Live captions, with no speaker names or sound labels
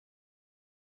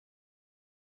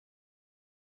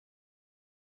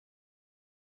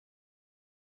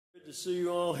Good to see you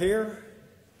all here.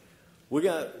 We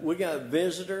got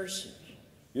visitors.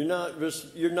 You're not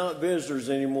visitors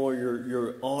anymore.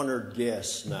 You're honored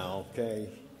guests now. Okay,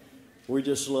 we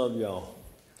just love y'all.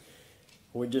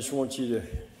 We just want you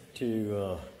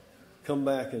to come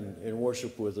back and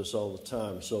worship with us all the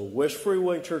time. So West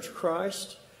Freeway Church of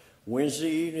Christ, Wednesday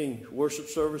evening worship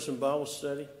service and Bible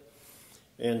study,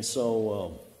 and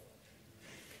so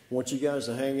I want you guys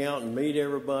to hang out and meet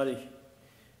everybody,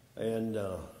 and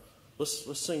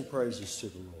let's sing praises to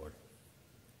the Lord.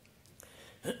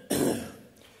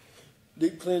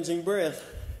 Deep cleansing breath.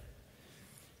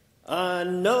 I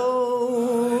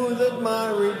know that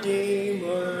my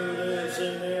Redeemer lives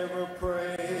and ever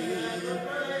prays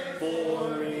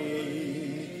for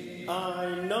me.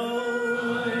 I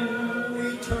know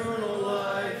eternal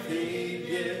life He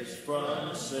gives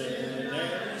from sin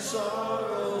and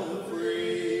sorrow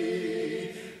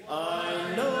free.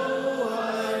 I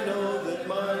know that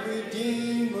my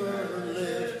Redeemer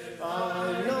lives.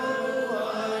 I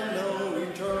know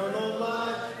eternal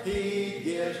life He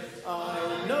gives.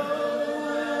 I know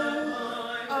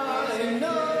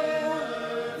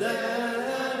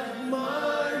that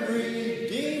my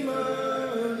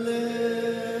Redeemer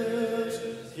lives.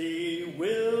 He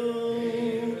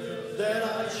will that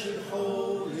I should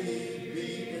wholly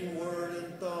be in word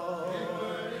and thought,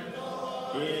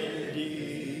 in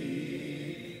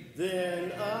deed.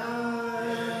 Then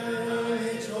I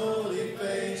His holy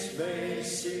face may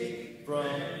see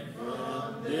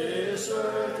from this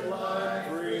earth life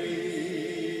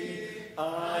free.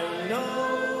 I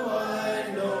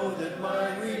know that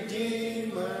my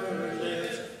Redeemer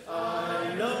lives.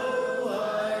 I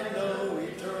know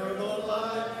eternal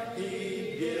life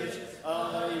He gives.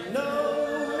 I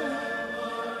know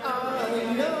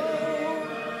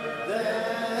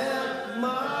that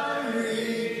my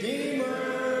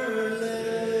Redeemer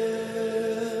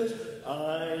lives.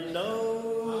 I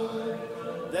know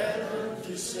that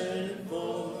unto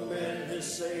sinful men His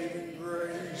saving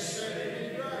grace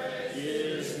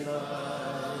is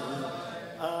nigh.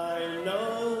 I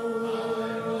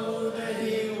know that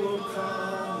He will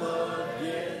come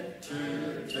again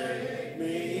to take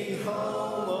me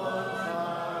home on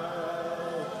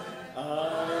high.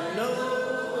 I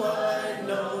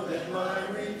know that my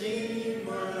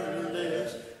Redeemer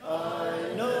lives.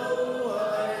 I know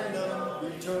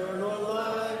eternal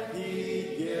life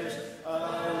He gives. I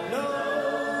know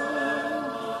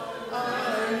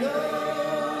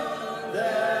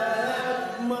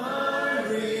that my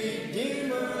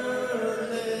Redeemer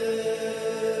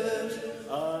lives.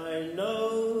 I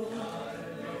know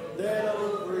that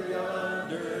over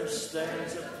yonder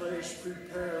stands a place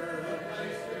prepared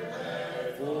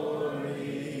for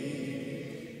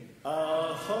me.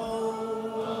 A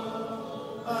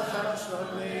home, a house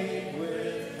not made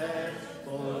with hands,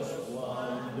 most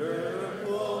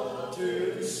wonderful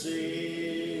to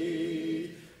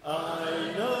see.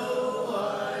 I know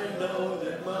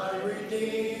that my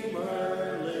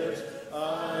Redeemer lives.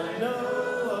 I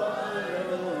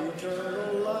know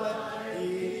eternal life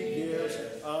He gives.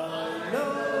 I know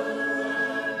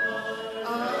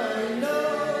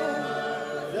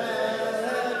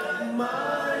that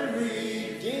my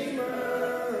Redeemer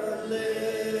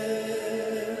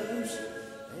lives.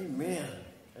 Amen.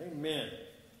 Amen.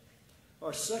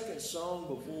 Our second song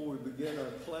before we begin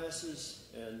our classes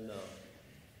and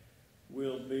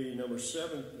will be number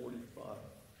 745.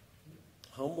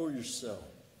 Humble yourself.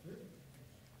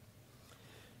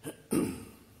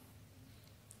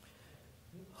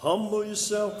 Humble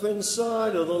yourself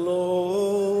inside of the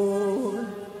Lord.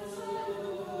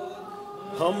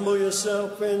 Humble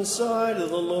yourself inside of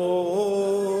the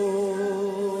Lord,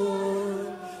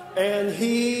 and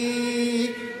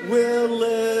He will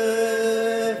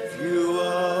lift you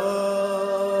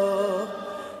up,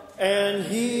 and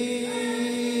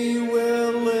He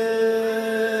will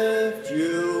lift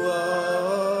you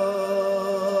up.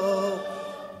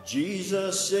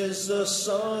 Jesus is the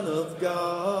Son of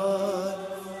God.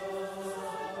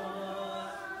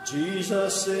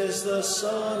 Jesus is the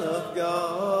Son of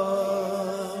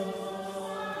God,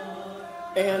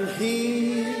 and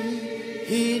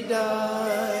He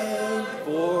died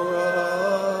for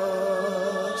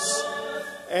us,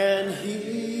 and He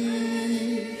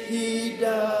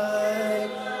died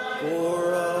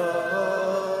for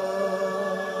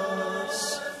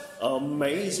us.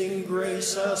 Amazing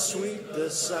grace, how sweet the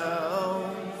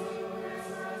sound.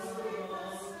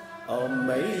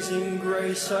 Amazing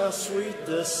grace, how sweet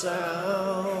the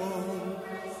sound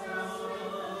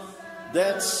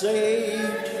that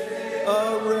saved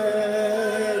a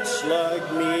wretch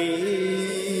like me,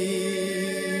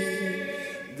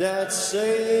 that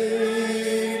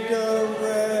saved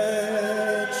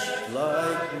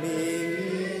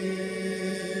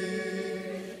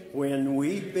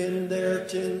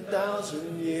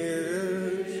 10,000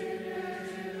 years.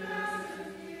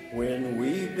 When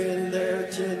we've been there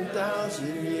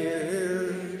 10,000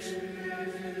 years.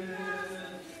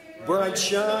 Bright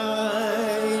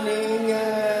shining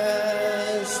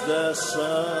as the sun.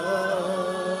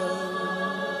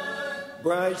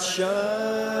 Bright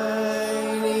shining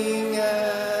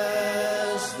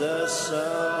as the sun.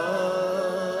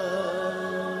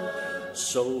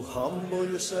 So humble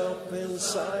yourself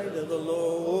inside of the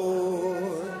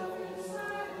Lord.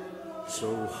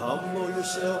 So humble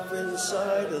yourself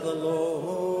inside of the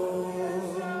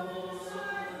Lord.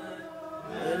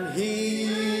 And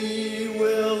He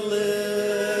will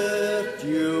lift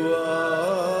you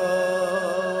up.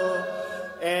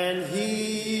 And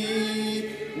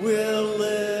He will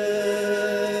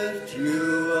lift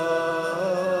you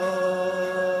up.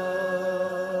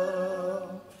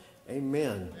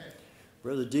 Amen.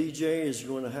 Brother DJ is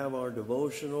going to have our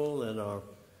devotional and our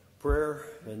prayer,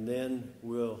 and then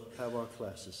we'll have our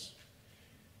classes.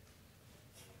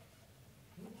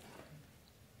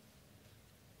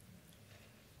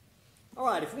 All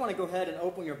right, if you want to go ahead and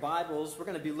open your Bibles, we're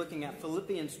going to be looking at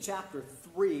Philippians chapter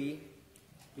 3,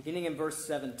 beginning in verse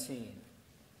 17.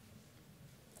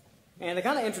 And to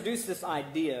kind of introduce this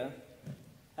idea,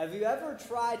 have you ever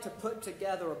tried to put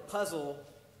together a puzzle,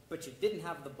 but you didn't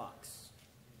have the box?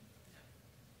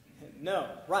 No,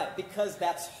 right, because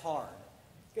that's hard.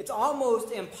 It's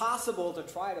almost impossible to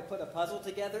try to put a puzzle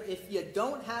together if you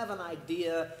don't have an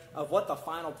idea of what the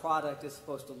final product is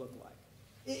supposed to look like.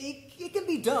 It can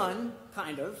be done,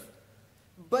 kind of,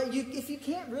 but if you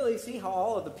can't really see how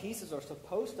all of the pieces are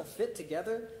supposed to fit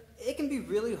together, it can be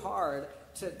really hard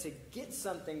to get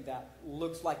something that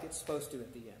looks like it's supposed to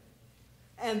at the end.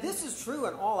 And this is true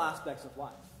in all aspects of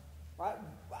life. Right?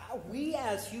 We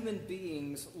as human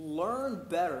beings learn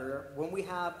better when we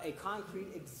have a concrete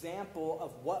example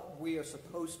of what we are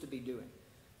supposed to be doing.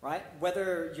 Right?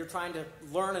 Whether you're trying to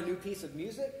learn a new piece of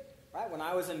music, right? When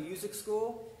I was in music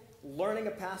school, learning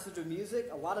a passage of music,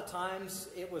 a lot of times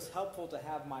it was helpful to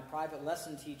have my private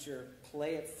lesson teacher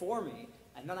play it for me,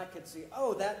 and then I could see,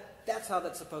 oh, that's how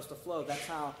that's supposed to flow. That's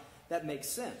how that makes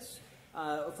sense.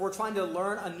 If we're trying to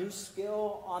learn a new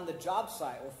skill on the job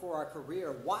site or for our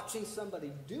career, watching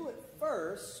somebody do it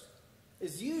first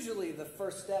is usually the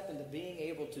first step into being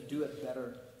able to do it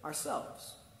better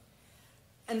ourselves.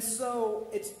 And so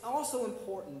it's also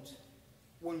important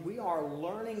when we are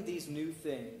learning these new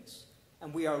things,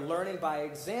 and we are learning by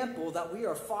example, that we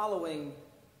are following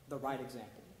the right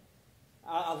example.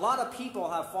 A lot of people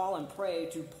have fallen prey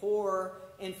to poor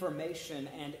information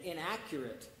and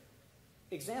inaccurate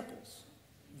examples.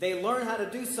 They learn how to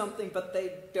do something, but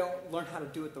they don't learn how to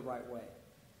do it the right way.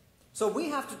 So we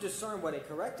have to discern what a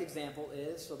correct example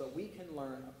is so that we can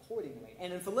learn accordingly.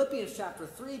 And in Philippians chapter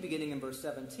 3, beginning in verse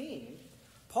 17,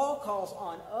 Paul calls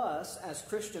on us as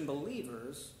Christian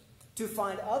believers to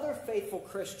find other faithful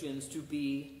Christians to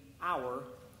be our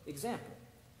example.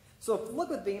 So look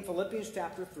with me in Philippians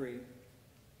chapter 3,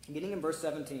 beginning in verse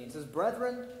 17. It says,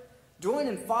 "Brethren, join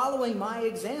in following my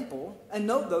example, and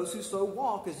note those who so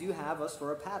walk as you have us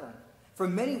for a pattern. For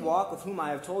many walk, of whom I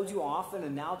have told you often,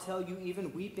 and now tell you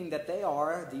even weeping, that they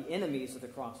are the enemies of the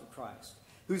cross of Christ,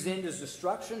 whose end is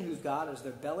destruction, whose God is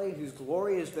their belly, whose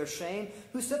glory is their shame,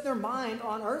 who set their mind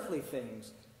on earthly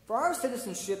things. For our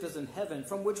citizenship is in heaven,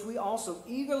 from which we also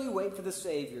eagerly wait for the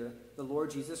Savior, the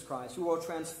Lord Jesus Christ, who will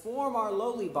transform our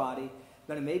lowly body,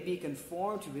 that it may be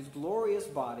conformed to his glorious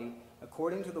body,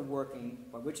 according to the working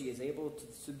by which he is able to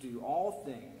subdue all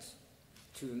things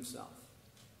to himself."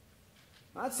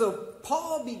 All right, so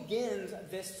Paul begins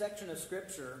this section of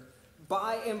Scripture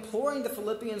by imploring the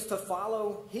Philippians to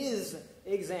follow his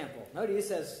example. Notice he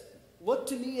says, "Look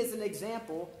to me as an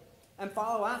example and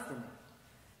follow after me."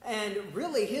 And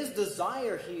really his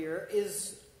desire here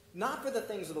is not for the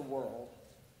things of the world,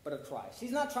 but of Christ.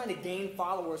 He's not trying to gain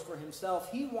followers for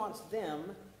himself. He wants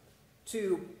them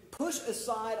to push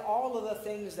aside all of the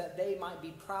things that they might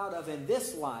be proud of in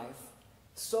this life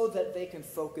so that they can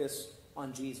focus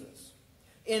on Jesus.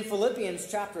 In Philippians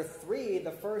chapter 3,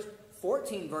 the first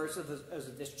 14 verses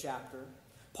of this chapter,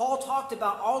 Paul talked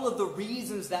about all of the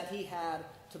reasons that he had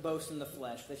to boast in the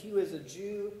flesh, that he was a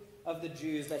Jew of the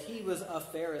Jews, that he was a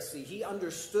Pharisee. He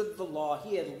understood the law.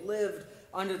 He had lived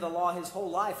under the law his whole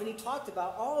life. And he talked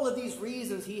about all of these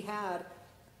reasons he had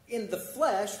in the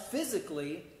flesh,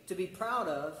 physically, to be proud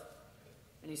of.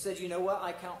 And he said, you know what?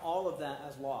 I count all of that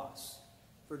as loss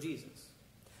for Jesus.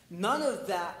 None of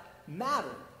that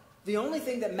mattered. The only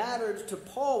thing that mattered to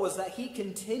Paul was that he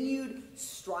continued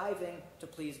striving to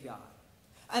please God.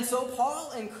 And so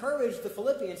Paul encouraged the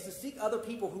Philippians to seek other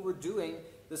people who were doing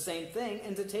the same thing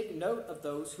and to take note of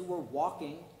those who were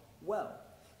walking well,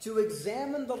 to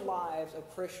examine the lives of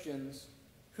Christians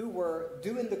who were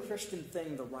doing the Christian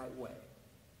thing the right way,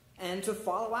 and to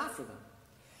follow after them.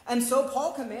 And so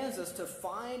Paul commands us to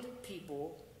find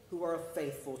people who are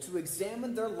faithful, to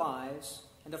examine their lives,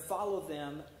 and to follow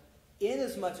them in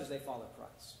as much as they follow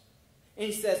Christ. And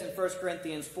he says in 1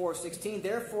 Corinthians 4:16,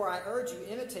 therefore I urge you,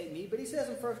 imitate me. But he says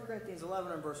in 1 Corinthians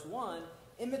 11 and verse 1,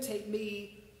 imitate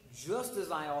me just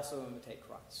as I also imitate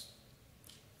Christ.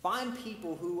 Find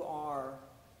people who are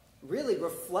really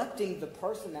reflecting the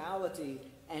personality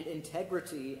and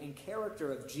integrity and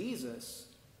character of Jesus,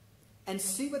 and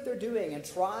see what they're doing and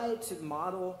try to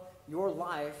model your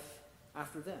life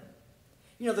after them.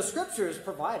 You know, the scriptures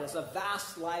provide us a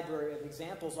vast library of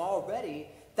examples already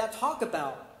that talk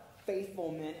about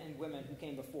faithful men and women who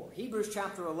came before. Hebrews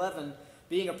chapter 11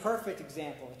 being a perfect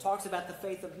example. It talks about the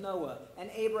faith of Noah and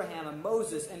Abraham and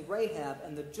Moses and Rahab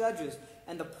and the judges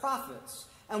and the prophets.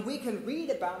 And we can read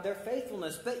about their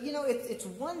faithfulness. But, you know, it's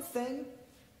one thing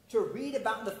to read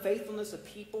about the faithfulness of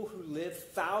people who lived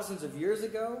thousands of years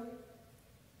ago,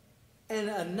 and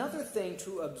another thing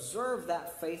to observe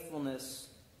that faithfulness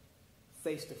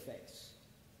face to face.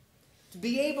 To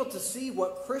be able to see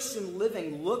what Christian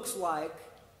living looks like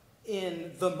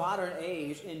in the modern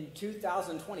age in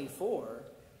 2024,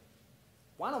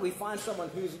 why don't we find someone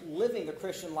who's living the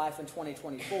Christian life in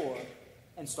 2024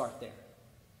 and start there?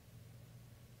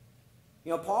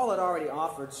 You know, Paul had already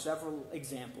offered several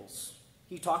examples.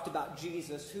 He talked about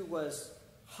Jesus, who was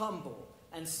humble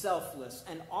and selfless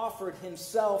and offered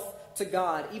himself to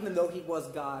God, even though he was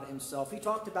God himself. He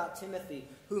talked about Timothy,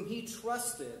 whom he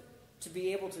trusted to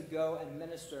be able to go and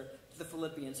minister to the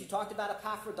Philippians. He talked about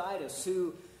Epaphroditus,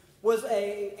 who was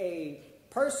a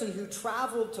person who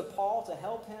traveled to Paul to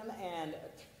help him and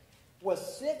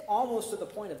was sick almost to the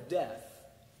point of death,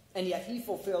 and yet he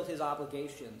fulfilled his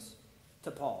obligations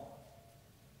to Paul.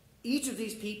 Each of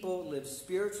these people lived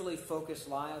spiritually focused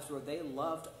lives where they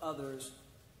loved others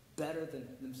better than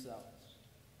themselves.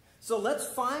 So let's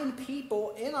find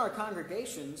people in our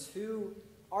congregations who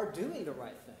are doing the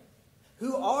right thing,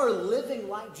 who are living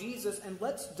like Jesus, and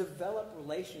let's develop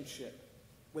relationship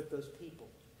with those people.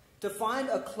 To find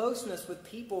a closeness with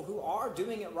people who are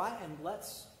doing it right, and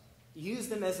let's use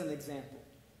them as an example.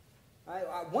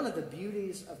 One of the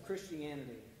beauties of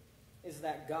Christianity is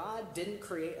that God didn't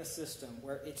create a system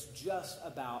where it's just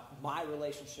about my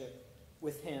relationship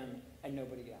with him and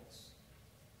nobody else.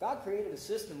 God created a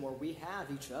system where we have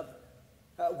each other.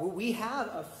 Where we have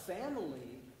a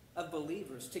family of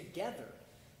believers together,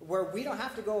 where we don't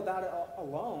have to go about it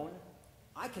alone.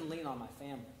 I can lean on my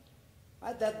family.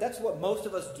 Right? That's what most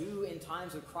of us do in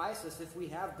times of crisis. If we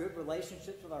have good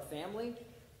relationships with our family,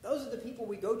 those are the people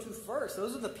we go to first.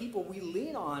 Those are the people we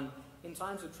lean on in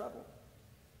times of trouble.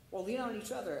 Well, lean on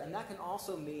each other, and that can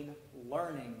also mean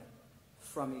learning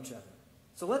from each other.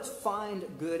 So let's find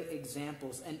good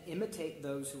examples and imitate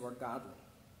those who are godly.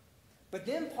 But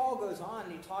then Paul goes on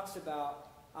and he talks about,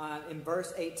 in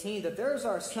verse 18, that there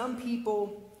are some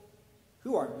people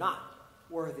who are not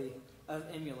worthy of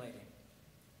emulating.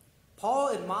 Paul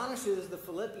admonishes the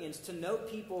Philippians to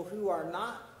note people who are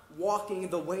not walking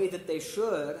the way that they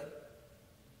should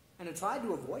and to try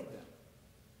to avoid them.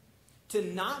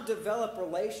 To not develop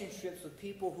relationships with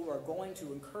people who are going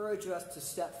to encourage us to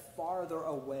step farther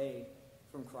away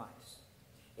from Christ.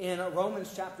 In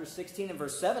Romans chapter 16 and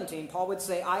verse 17, Paul would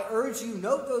say, I urge you,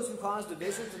 note those who cause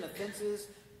divisions and offenses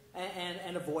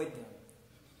and avoid them.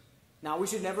 Now, we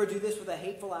should never do this with a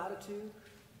hateful attitude,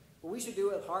 but we should do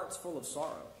it with hearts full of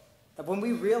sorrow. That when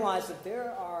we realize that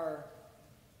there are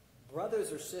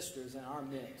brothers or sisters in our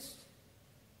midst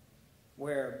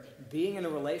where being in a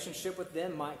relationship with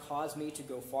them might cause me to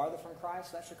go farther from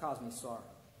Christ, that should cause me sorrow.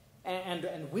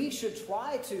 And we should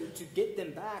try to get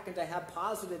them back and to have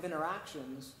positive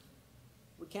interactions.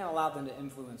 We can't allow them to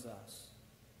influence us.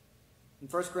 In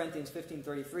 1 Corinthians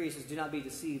 15:33, it says, do not be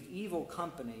deceived. Evil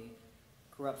company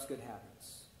corrupts good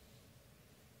habits.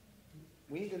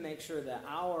 We need to make sure that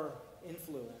our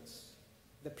influence,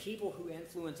 the people who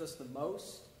influence us the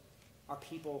most, are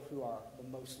people who are the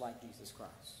most like Jesus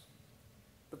Christ.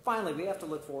 But finally, we have to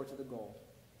look forward to the goal.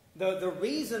 The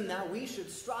reason that we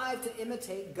should strive to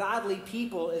imitate godly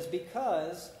people is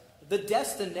because the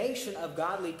destination of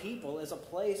godly people is a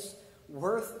place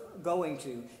worth going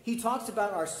to. He talks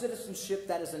about our citizenship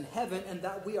that is in heaven and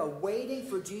that we are waiting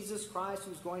for Jesus Christ,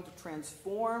 who's going to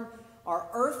transform our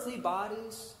earthly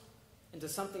bodies into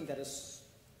something that is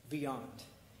beyond,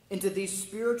 into these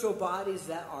spiritual bodies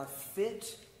that are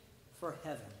fit for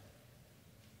heaven.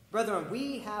 Brethren,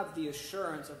 we have the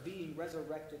assurance of being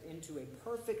resurrected into a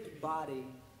perfect body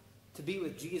to be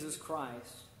with Jesus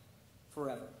Christ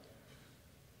forever.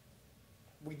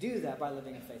 do that by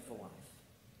living a faithful life.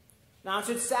 Now, it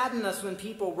should sadden us when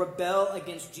people rebel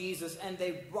against Jesus and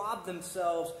they rob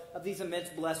themselves of these immense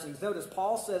blessings. Notice,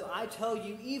 Paul says, I tell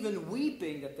you, even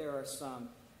weeping, that there are some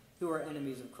who are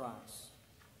enemies of Christ.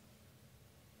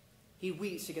 He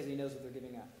weeps because he knows what they're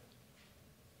giving up.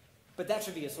 But that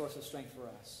should be a source of strength for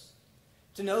us.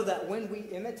 To know that when we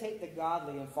imitate the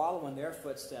godly and follow in their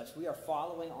footsteps, we are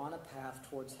following on a path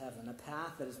towards heaven, a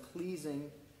path that is pleasing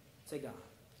to God.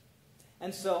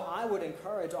 And so I would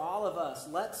encourage all of us,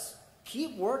 let's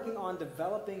keep working on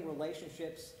developing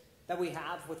relationships that we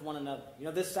have with one another. You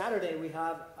know, this Saturday we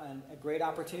have a great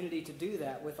opportunity to do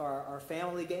that with our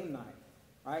family game night.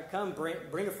 All right, come,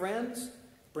 bring your friends,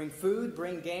 bring food,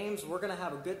 bring games. We're going to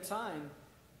have a good time.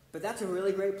 But that's a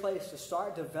really great place to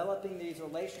start developing these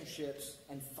relationships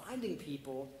and finding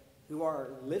people who are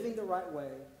living the right way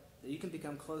that you can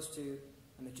become close to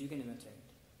and that you can imitate.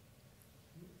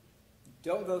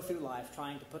 Don't go through life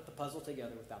trying to put the puzzle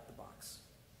together without the box.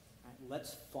 Right?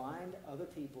 Let's find other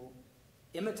people,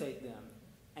 imitate them,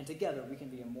 and together we can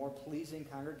be a more pleasing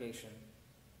congregation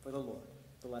for the Lord.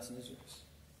 The lesson is yours.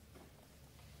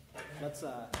 Let's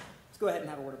go ahead and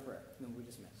have a word of prayer, and then we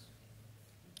dismiss.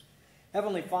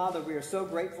 Heavenly Father, we are so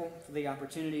grateful for the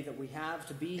opportunity that we have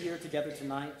to be here together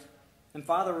tonight. And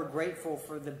Father, we're grateful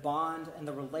for the bond and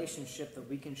the relationship that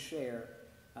we can share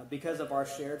because of our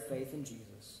shared faith in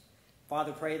Jesus.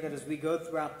 Father, pray that as we go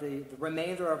throughout the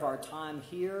remainder of our time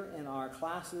here in our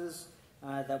classes,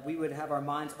 that we would have our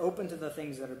minds open to the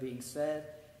things that are being said,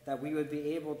 that we would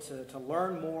be able to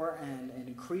learn more and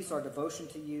increase our devotion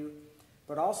to you,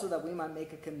 but also that we might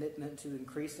make a commitment to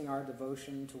increasing our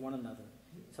devotion to one another,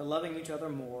 to loving each other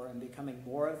more and becoming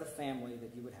more of the family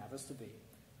that you would have us to be.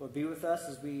 Lord, be with us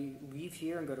as we leave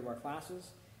here and go to our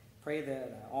classes. Pray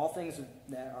that all things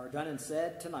that are done and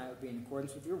said tonight would be in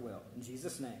accordance with your will. In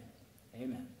Jesus' name,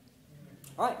 amen.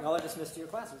 All right, y'all are dismissed to your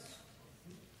classes.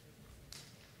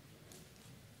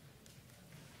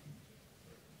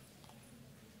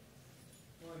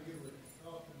 While you were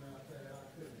talking about that, I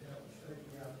couldn't help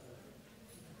thinking about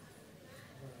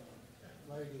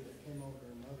the lady that came over to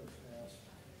her mother's house,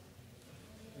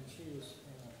 and she was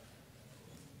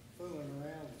fooling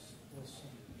around with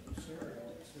some cereal.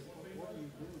 I said, what are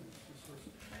you doing? She says,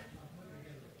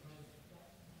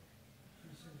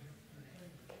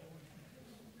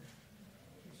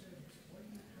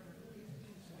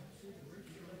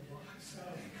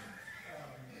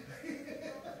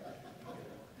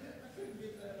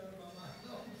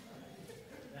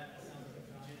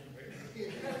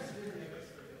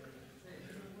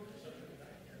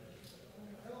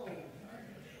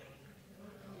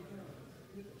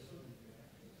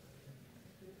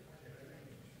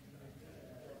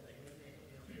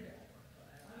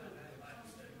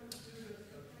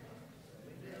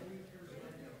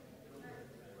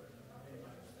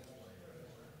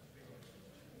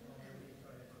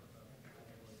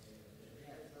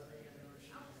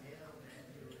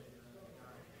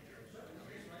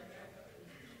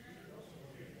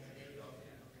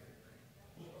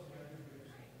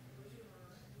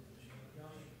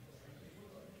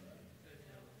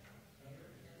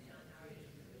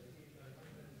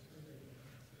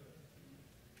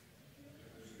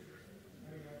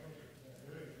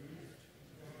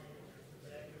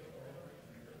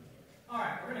 All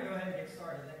right, we're going to go ahead and get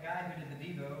started. That guy who did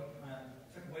the Devo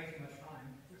took way too much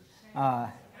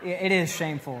time. It is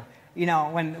shameful. You know,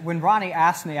 when Ronnie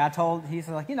asked me, he's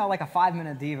like, like a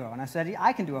 5-minute Devo. And I said,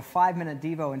 I can do a 5-minute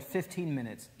Devo in 15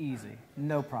 minutes, easy,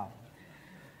 no problem.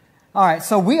 All right,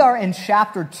 so we are in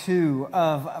chapter 2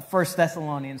 of 1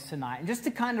 Thessalonians tonight. And just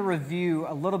to kind of review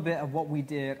a little bit of what we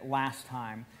did last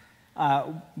time,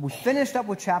 we finished up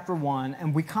with chapter 1,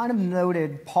 and we kind of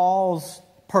noted Paul's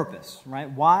purpose,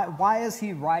 right? Why is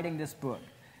he writing this book?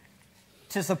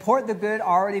 To support the good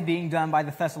already being done by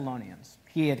the Thessalonians.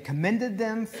 He had commended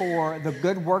them for the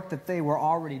good work that they were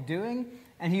already doing,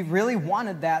 and he really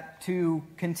wanted that to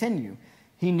continue.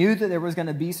 He knew that there was going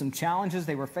to be some challenges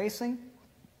they were facing,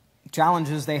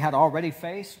 challenges they had already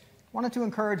faced, wanted to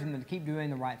encourage them to keep doing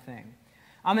the right thing.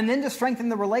 And then to strengthen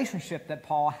the relationship that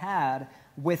Paul had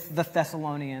with the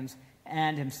Thessalonians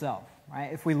and himself.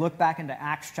 Right? If we look back into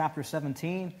Acts chapter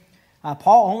 17,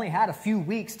 Paul only had a few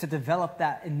weeks to develop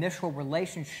that initial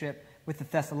relationship with the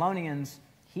Thessalonians.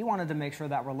 He wanted to make sure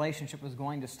that relationship was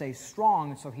going to stay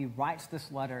strong, and so he writes this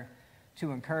letter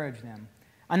to encourage them.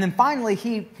 And then finally,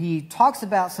 he talks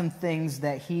about some things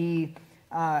that he,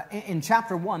 in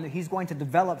chapter 1, that he's going to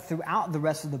develop throughout the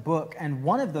rest of the book. And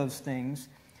one of those things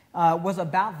was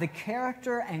about the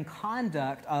character and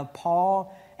conduct of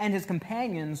Paul and his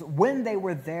companions when they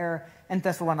were there in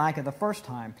Thessalonica the first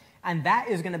time. And that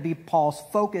is going to be Paul's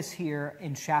focus here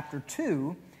in chapter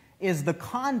 2, is the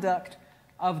conduct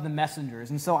of the messengers.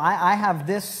 And so I have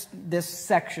this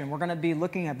section. We're going to be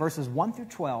looking at verses 1 through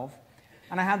 12,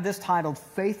 and I have this titled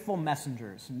Faithful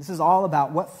Messengers. And this is all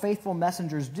about what faithful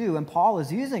messengers do, and Paul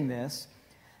is using this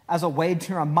as a way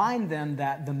to remind them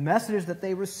that the message that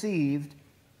they received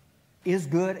is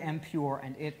good and pure,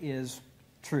 and it is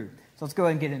true. So let's go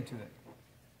ahead and get into it.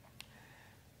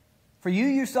 For you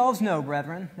yourselves know,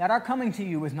 brethren, that our coming to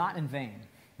you was not in vain.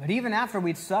 But even after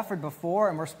we'd suffered before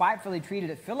and were spitefully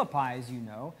treated at Philippi, as you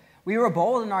know, we were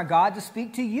bold in our God to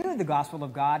speak to you the gospel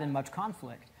of God in much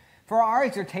conflict. For our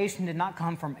exhortation did not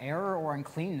come from error or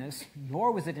uncleanness,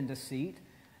 nor was it in deceit.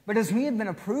 But as we have been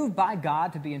approved by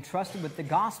God to be entrusted with the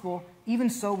gospel,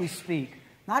 even so we speak,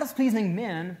 not as pleasing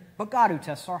men, but God who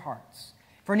tests our hearts.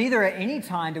 For neither at any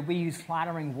time did we use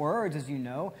flattering words, as you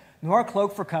know, nor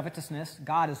cloak for covetousness,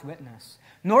 God is witness.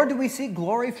 Nor do we seek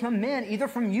glory from men, either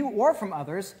from you or from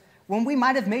others, when we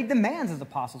might have made demands as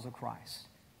apostles of Christ.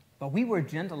 But we were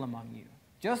gentle among you,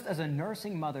 just as a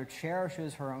nursing mother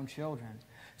cherishes her own children.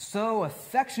 So,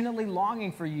 affectionately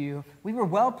longing for you, we were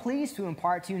well pleased to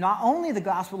impart to you not only the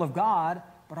gospel of God,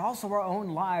 but also our own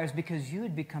lives, because you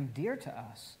had become dear to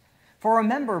us. For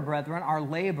remember, brethren, our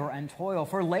labor and toil,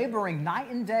 for laboring night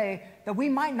and day, that we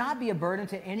might not be a burden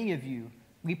to any of you.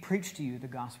 We preach to you the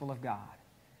gospel of God.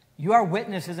 You are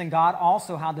witnesses in God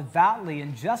also how devoutly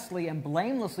and justly and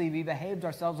blamelessly we behaved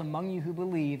ourselves among you who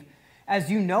believe, as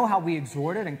you know how we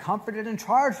exhorted and comforted and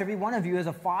charged every one of you as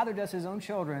a father does his own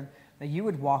children, that you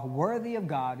would walk worthy of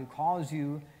God who calls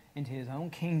you into his own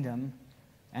kingdom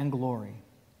and glory.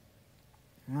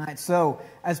 All right, so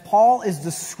as Paul is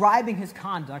describing his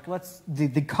conduct,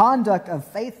 the conduct of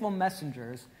faithful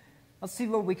messengers, let's see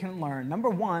what we can learn. Number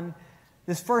one,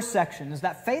 this first section is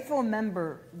that faithful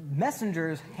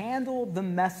messengers handle the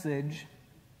message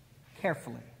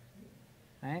carefully.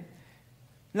 Right?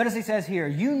 Notice he says here,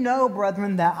 you know,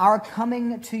 brethren, that our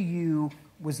coming to you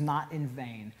was not in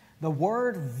vain. The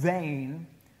word vain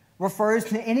refers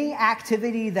to any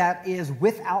activity that is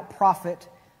without profit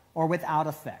or without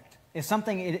effect. If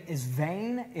something is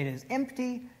vain, it is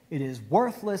empty, it is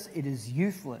worthless, it is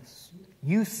useless.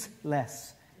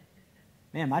 Useless.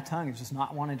 Man, my tongue is just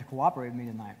not wanting to cooperate with me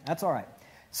tonight. That's all right.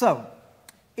 So,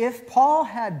 if Paul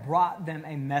had brought them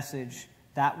a message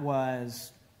that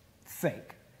was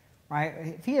fake, right?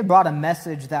 If he had brought a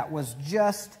message that was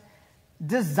just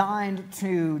designed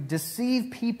to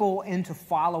deceive people into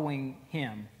following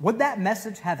him, would that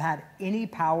message have had any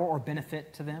power or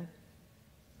benefit to them?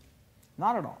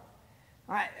 Not at all.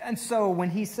 All right, and so when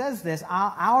he says this,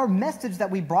 our message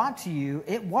that we brought to you,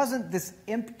 it wasn't this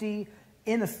empty,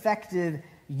 ineffective,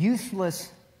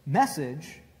 useless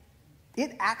message.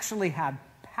 It actually had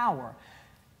power.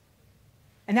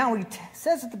 And now he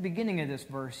says at the beginning of this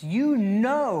verse, you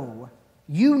know,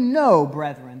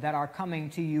 brethren, that our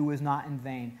coming to you was not in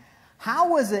vain.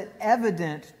 How was it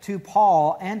evident to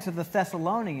Paul and to the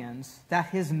Thessalonians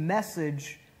that his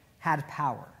message had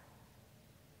power?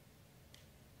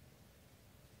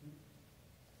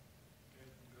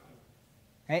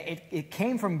 It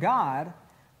came from God.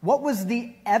 What was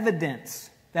the evidence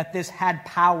that this had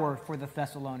power for the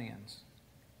Thessalonians?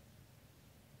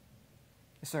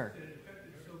 Yes, sir. It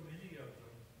affected so many of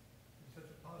them in such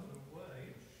a positive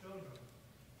way. It showed them.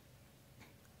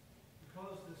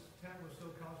 Because this town was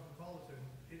so cosmopolitan,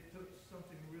 it took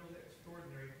something really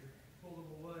extraordinary to pull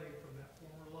them away from that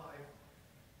former life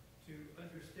to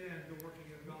understand the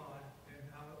working of God and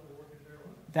how it will work in their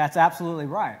life. That's absolutely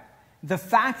right. The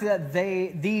fact that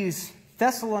these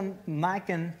Thessalonian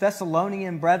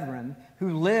brethren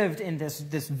who lived in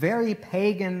this very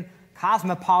pagan,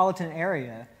 cosmopolitan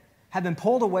area had been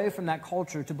pulled away from that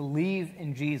culture to believe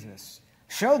in Jesus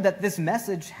showed that this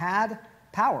message had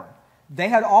power. They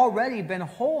had already been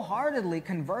wholeheartedly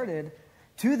converted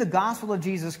to the gospel of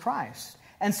Jesus Christ.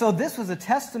 And so this was a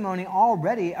testimony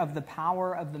already of the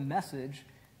power of the message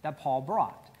that Paul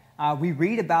brought. We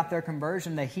read about their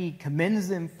conversion that he commends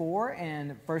them for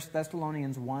in 1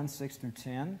 Thessalonians 1, 6 through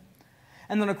 10.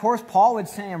 And then, of course, Paul would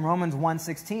say in Romans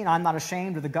 1:16, I'm not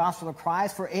ashamed of the gospel of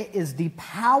Christ, for it is the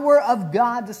power of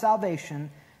God to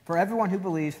salvation for everyone who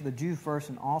believes, for the Jew first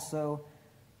and also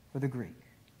for the Greek.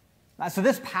 So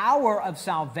this power of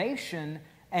salvation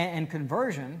and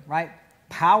conversion, right?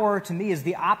 Power to me is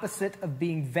the opposite of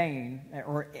being vain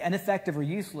or ineffective or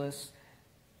useless.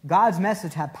 God's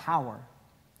message had power.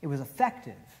 It was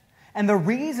effective. And the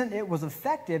reason it was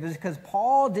effective is because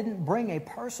Paul didn't bring a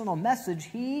personal message.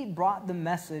 He brought the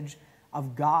message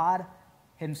of God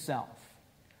himself.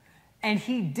 And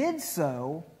he did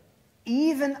so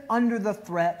even under the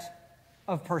threat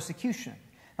of persecution.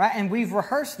 Right? And we've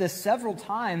rehearsed this several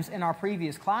times in our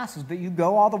previous classes, but you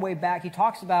go all the way back. He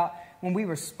talks about when we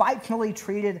were spitefully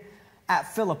treated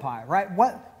at Philippi, right?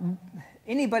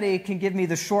 Anybody can give me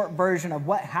the short version of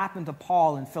what happened to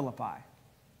Paul in Philippi?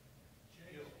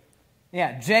 Jail.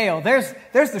 Yeah, jail. There's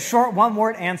the short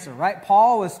one-word answer, right?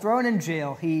 Paul was thrown in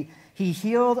jail. He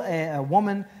healed a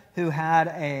woman who had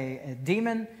a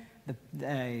demon.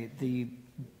 The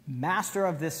master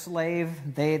of this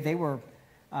slave, they were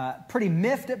pretty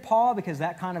miffed at Paul because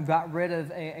that kind of got rid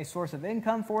of a source of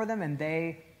income for them, and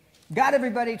they got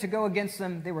everybody to go against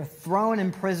them. They were thrown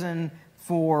in prison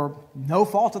for no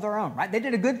fault of their own, right? They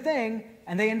did a good thing,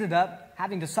 and they ended up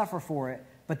having to suffer for it,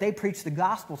 but they preached the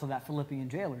gospel to that Philippian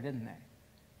jailer, didn't they?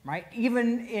 Right?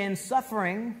 Even in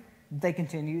suffering, they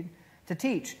continued to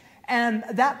teach. And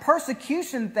that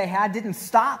persecution that they had didn't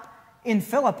stop in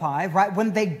Philippi, right?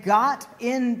 When they got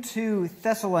into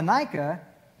Thessalonica,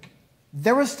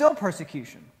 there was still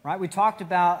persecution, right? We talked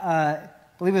about, I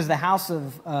believe it was the house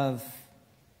of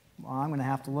well, I'm going to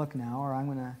have to look now, or I'm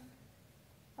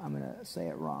going to say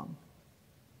it wrong.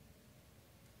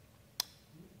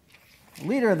 The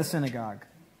leader of the synagogue,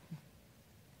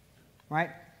 right,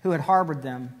 who had harbored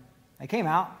them. They came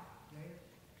out.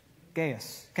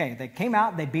 Gaius. Okay, they came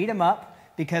out, they beat him up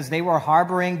because they were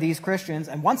harboring these Christians,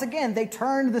 and once again, they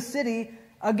turned the city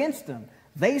against them.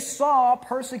 They saw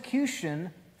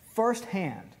persecution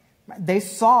firsthand. They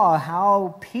saw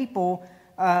how people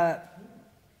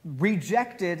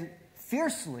rejected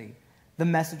fiercely the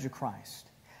message of Christ.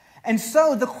 And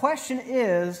so the question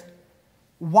is,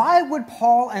 why would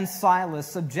Paul and Silas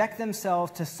subject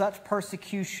themselves to such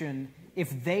persecution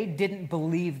if they didn't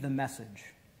believe the message?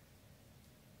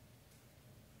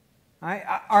 Right?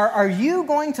 Are you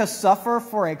going to suffer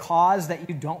for a cause that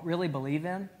you don't really believe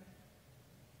in?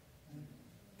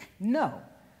 No.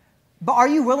 But are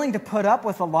you willing to put up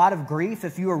with a lot of grief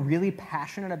if you are really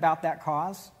passionate about that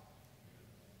cause?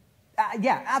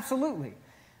 Yeah, absolutely.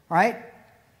 Right?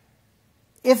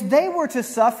 If they were to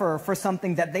suffer for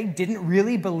something that they didn't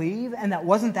really believe and that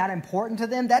wasn't that important to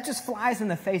them, that just flies in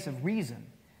the face of reason.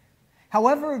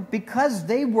 However, because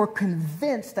they were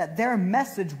convinced that their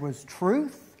message was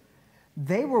truth,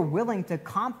 they were willing to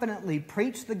confidently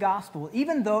preach the gospel,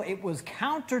 even though it was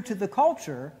counter to the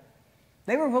culture.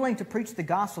 They were willing to preach the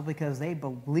gospel because they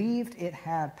believed it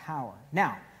had power.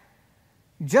 Now,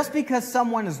 just because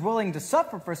someone is willing to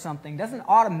suffer for something doesn't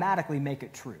automatically make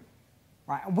it true.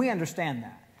 Right? We understand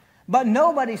that. But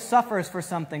nobody suffers for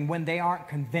something when they aren't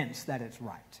convinced that it's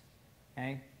right.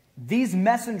 Okay? These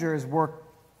messengers were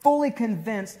fully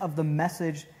convinced of the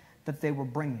message that they were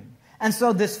bringing. And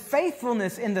so this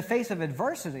faithfulness in the face of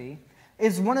adversity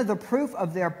is one of the proof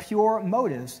of their pure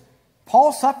motives.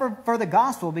 Paul suffered for the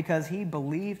gospel because he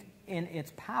believed in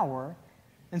its power,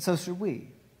 and so should we.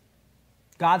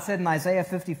 God said in Isaiah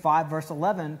 55, verse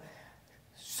 11,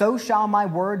 "So shall my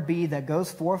word be that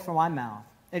goes forth from my mouth.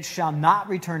 It shall not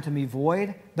return to me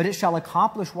void, but it shall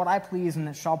accomplish what I please, and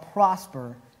it shall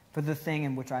prosper for the thing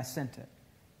in which I sent it."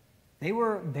 They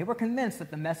were convinced that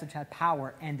the message had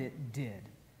power, and it did.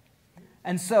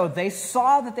 And so they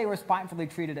saw that they were spitefully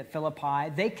treated at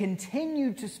Philippi. They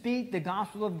continued to speak the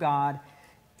gospel of God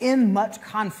in much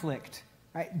conflict.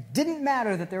 Right? Didn't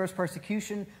matter that there was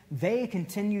persecution. They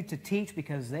continued to teach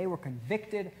because they were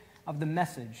convicted of the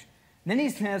message. And then he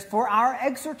says, "For our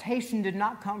exhortation did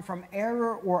not come from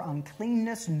error or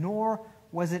uncleanness, nor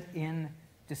was it in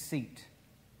deceit."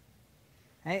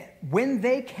 When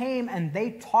they came and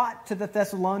they taught to the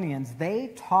Thessalonians, they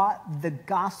taught the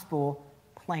gospel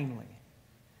plainly.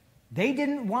 They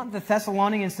didn't want the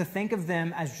Thessalonians to think of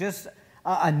them as just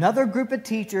another group of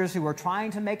teachers who were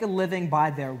trying to make a living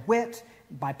by their wit,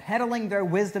 by peddling their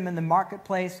wisdom in the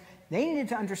marketplace. They needed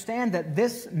to understand that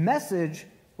this message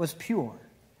was pure.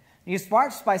 He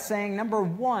starts by saying, number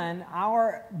one,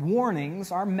 our warnings,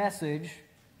 our message,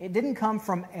 it didn't come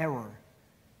from error.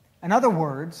 In other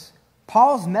words,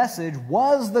 Paul's message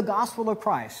was the gospel of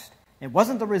Christ. It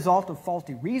wasn't the result of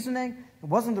faulty reasoning. It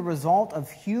wasn't the result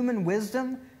of human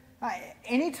wisdom.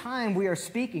 Anytime we are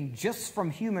speaking just from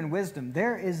human wisdom,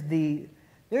 there's the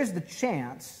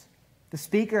chance the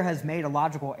speaker has made a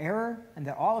logical error and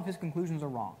that all of his conclusions are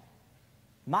wrong.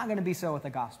 Not going to be so with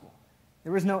the gospel.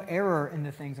 There was no error in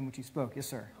the things in which he spoke. Yes,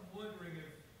 sir. I'm wondering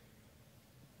if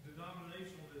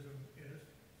denominationalism in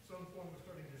some form was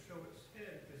starting to show its head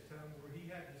at this time, where he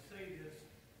had to say this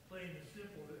plain and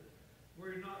simple, that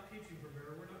we're not teaching from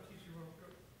error, we're not teaching from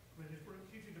uncleanness, we're not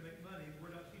teaching to make money, we're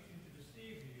not teaching to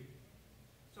deceive you.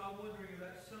 So I'm wondering if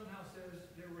that somehow says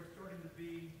there were starting to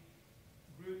be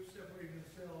groups separating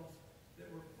themselves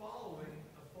that were following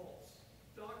a false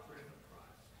doctrine of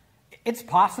Christ. It's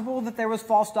possible that there was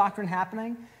false doctrine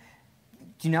happening.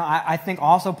 I think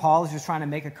also Paul is just trying to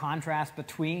make a contrast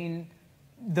between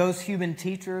those human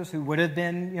teachers who would have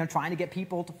been, trying to get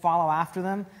people to follow after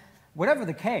them. Whatever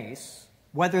the case,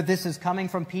 whether this is coming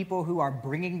from people who are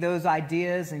bringing those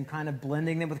ideas and kind of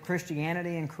blending them with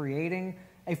Christianity and creating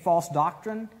a false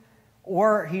doctrine,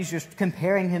 or he's just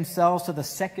comparing himself to the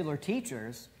secular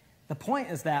teachers, the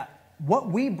point is that what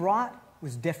we brought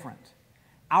was different.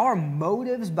 Our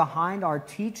motives behind our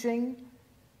teaching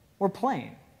were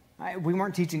plain. We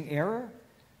weren't teaching error.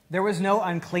 There was no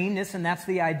uncleanness, and that's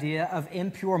the idea of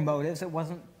impure motives. It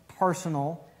wasn't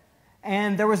personal.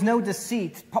 And there was no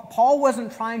deceit. Paul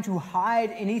wasn't trying to hide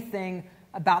anything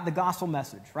about the gospel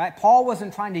message, right? Paul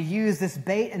wasn't trying to use this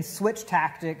bait and switch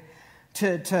tactic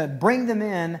to bring them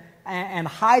in and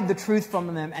hide the truth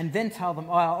from them and then tell them,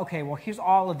 here's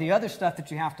all of the other stuff that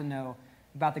you have to know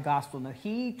about the gospel. No,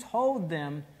 he told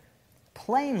them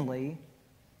plainly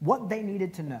what they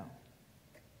needed to know.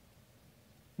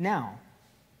 Now,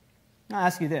 I'll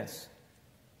ask you this.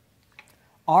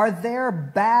 Are there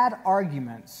bad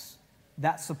arguments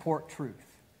that support truth?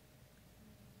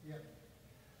 Yep.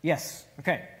 Yes.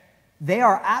 Okay. They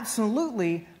are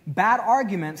absolutely bad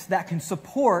arguments that can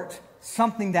support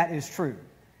something that is true,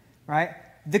 right?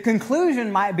 The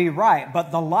conclusion might be right, but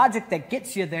the logic that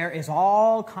gets you there is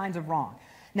all kinds of wrong.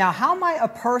 Now, how might a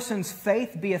person's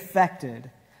faith be affected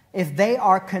if they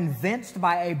are convinced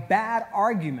by a bad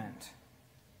argument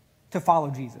to follow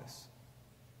Jesus?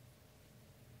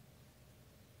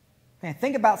 Man,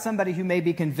 think about somebody who may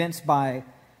be convinced by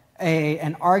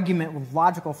an argument with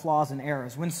logical flaws and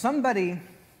errors. When somebody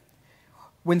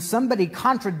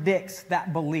contradicts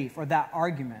that belief or that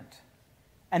argument,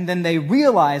 and then they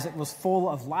realize it was full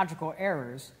of logical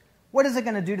errors, what is it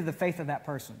going to do to the faith of that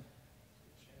person?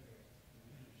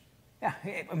 Yeah,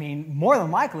 more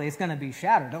than likely it's going to be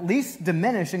shattered, at least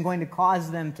diminished, and going to cause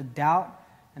them to doubt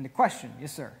and to question.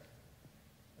 Yes, sir.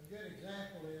 A good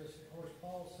example is, of course,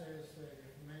 Paul says that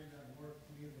if a man doesn't work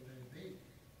for you, then be.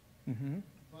 Mm-hmm.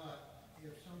 But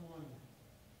if someone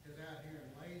is out here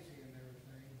and lazy and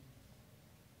everything,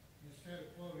 instead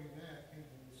of quoting that,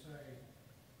 people will say,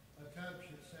 a tub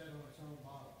should set on its own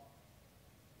bottom.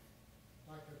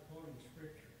 Like they're quoting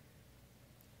Scripture.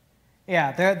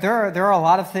 Yeah, there are a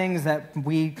lot of things that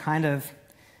we kind of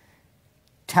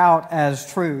tout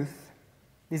as truth,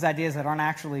 these ideas that aren't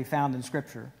actually found in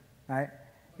Scripture, right?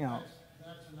 That's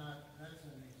an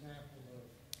example of,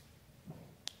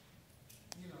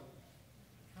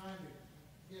 trying to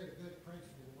get a good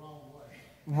principle the wrong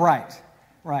way.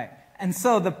 Right. And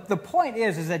so the point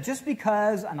is that just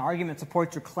because an argument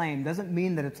supports your claim doesn't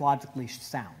mean that it's logically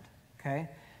sound, okay?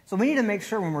 So we need to make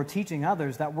sure when we're teaching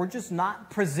others that we're just not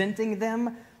presenting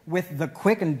them with the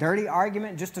quick and dirty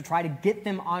argument just to try to get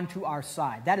them onto our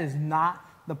side. That is not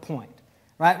the point,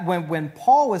 right? When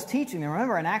Paul was teaching them,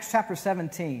 remember in Acts chapter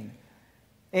 17,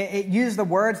 it used the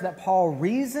words that Paul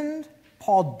reasoned,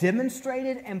 Paul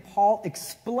demonstrated, and Paul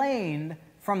explained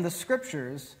from the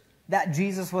Scriptures that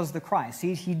Jesus was the Christ.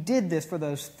 He did this for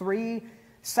those 3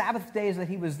 Sabbath days that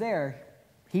he was there.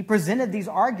 He presented these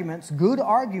arguments, good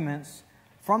arguments,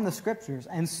 from the Scriptures.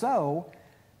 And so,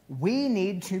 we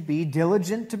need to be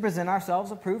diligent to present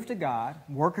ourselves approved to God,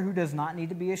 worker who does not need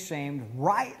to be ashamed,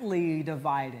 rightly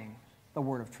dividing the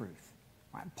word of truth.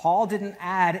 Right? Paul didn't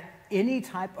add any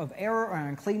type of error or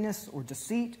uncleanness or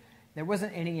deceit. There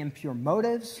wasn't any impure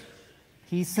motives.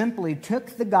 He simply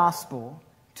took the gospel,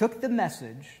 took the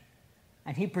message,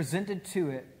 and he presented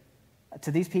to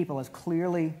these people as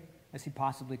clearly as he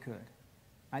possibly could.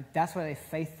 Right? That's what a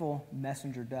faithful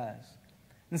messenger does.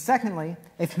 And secondly,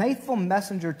 a faithful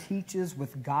messenger teaches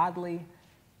with godly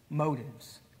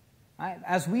motives. Right?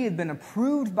 As we have been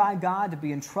approved by God to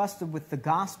be entrusted with the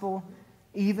gospel,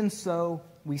 even so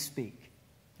we speak.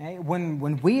 Okay?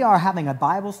 When we are having a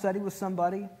Bible study with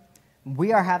somebody,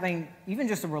 we are having even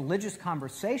just a religious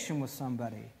conversation with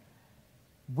somebody,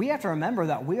 we have to remember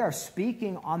that we are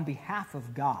speaking on behalf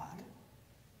of God.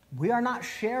 We are not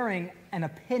sharing an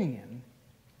opinion.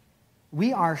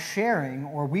 We are sharing,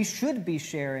 or we should be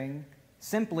sharing,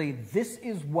 simply, this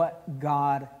is what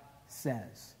God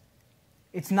says.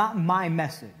 It's not my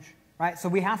message, right? So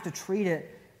we have to treat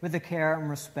it with the care and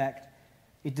respect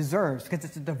it deserves, because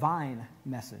it's a divine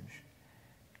message.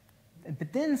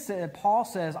 But then Paul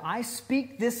says, I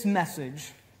speak this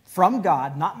message from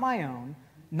God, not my own,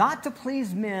 not to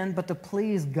please men, but to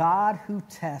please God who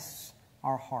tests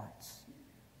our hearts.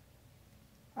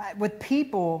 Right? With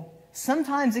people,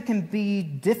 sometimes it can be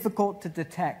difficult to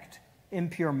detect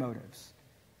impure motives.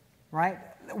 right?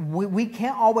 We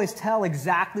can't always tell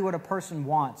exactly what a person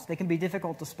wants. They can be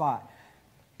difficult to spot.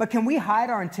 But can we hide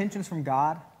our intentions from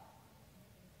God?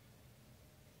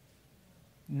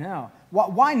 No.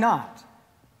 Why not?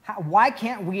 Why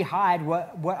can't we hide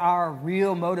what our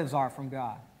real motives are from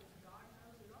God?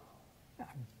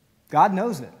 God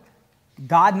knows it.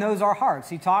 God knows our hearts.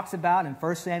 He talks about in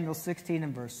 1 Samuel 16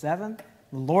 and verse 7,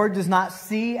 the Lord does not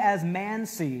see as man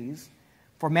sees,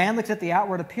 for man looks at the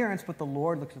outward appearance, but the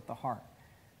Lord looks at the heart.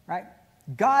 Right?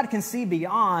 God can see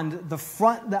beyond the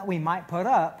front that we might put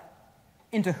up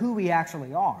into who we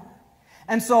actually are.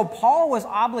 And so Paul was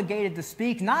obligated to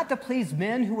speak not to please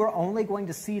men who were only going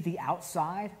to see the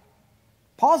outside.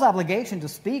 Paul's obligation to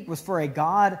speak was for a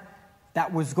God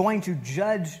that was going to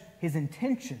judge his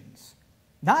intentions.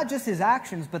 Not just his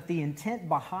actions, but the intent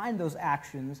behind those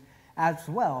actions as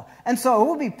well. And so it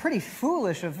would be pretty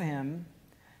foolish of him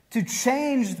to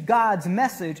change God's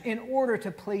message in order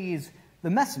to please the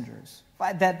messengers.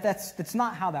 That's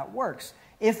not how that works.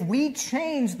 If we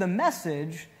change the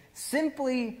message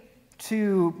simply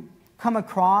to come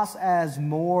across as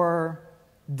more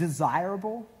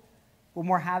desirable when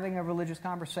we're having a religious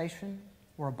conversation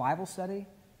or a Bible study,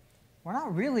 we're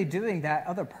not really doing that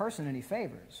other person any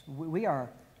favors. We are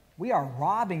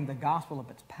robbing the gospel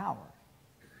of its power.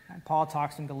 And Paul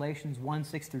talks in Galatians 1,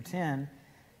 6 through 10,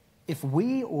 if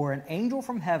we or an angel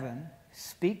from heaven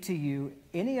speak to you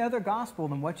any other gospel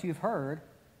than what you've heard,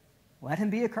 let him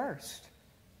be accursed.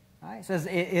 Right? It says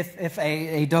if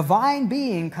a divine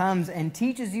being comes and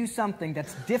teaches you something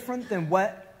that's different than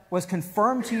what was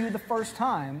confirmed to you the first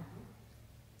time,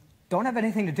 don't have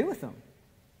anything to do with them.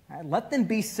 Right? Let them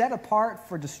be set apart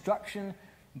for destruction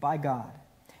by God.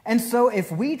 And so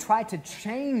if we try to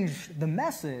change the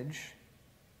message,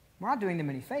 we're not doing them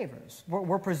any favors.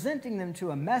 We're presenting them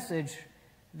to a message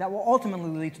that will ultimately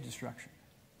lead to destruction.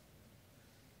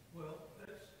 Well, that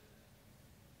just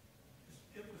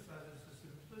emphasizes the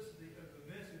simplicity of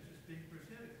the message that's being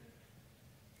presented.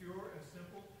 Pure and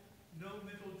simple, no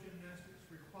mental gymnastics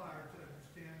required to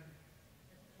understand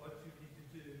what you need to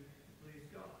do to please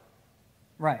God.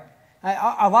 Right.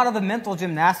 A lot of the mental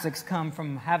gymnastics come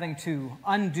from having to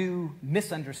undo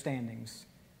misunderstandings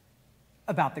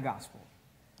about the gospel.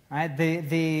 Right?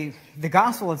 The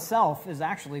gospel itself is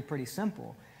actually pretty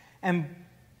simple. And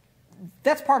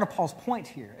that's part of Paul's point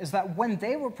here, is that when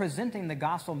they were presenting the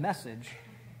gospel message,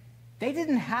 they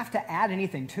didn't have to add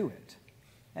anything to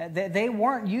it. They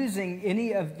weren't using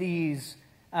any of these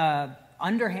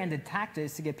underhanded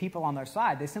tactics to get people on their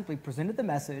side. They simply presented the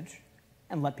message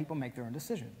and let people make their own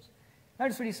decisions.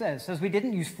 Notice what he says. He says, we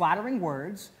didn't use flattering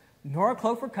words, nor a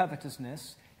cloak for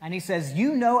covetousness. And he says,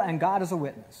 you know, and God is a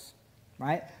witness.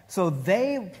 Right? So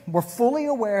they were fully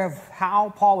aware of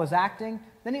how Paul was acting.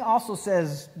 Then he also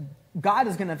says, God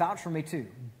is going to vouch for me too.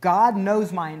 God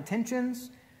knows my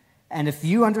intentions. And if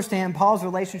you understand Paul's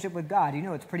relationship with God, you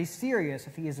know it's pretty serious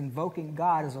if he is invoking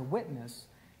God as a witness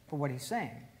for what he's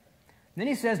saying. Then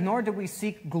he says, nor did we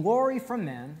seek glory from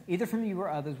men, either from you or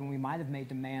others, when we might have made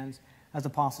demands as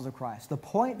apostles of Christ. The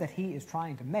point that he is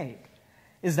trying to make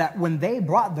is that when they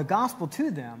brought the gospel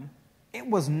to them, it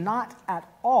was not at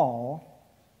all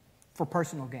for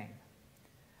personal gain.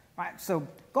 Right? So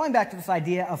going back to this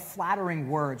idea of flattering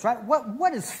words, right?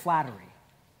 What is flattery?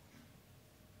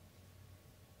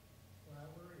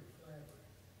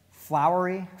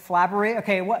 Flabbery?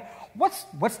 Okay,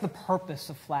 what's the purpose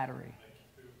of flattery?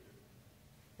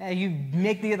 Yeah, you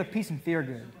make the other person feel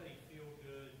good.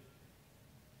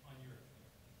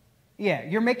 Yeah,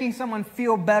 you're making someone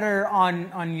feel better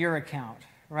on your account,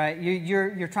 right?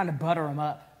 You're trying to butter them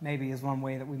up, maybe is one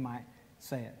way that we might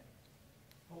say it.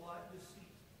 Polite deceit.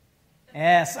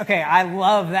 Yes, okay, I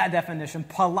love that definition.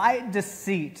 Polite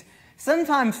deceit.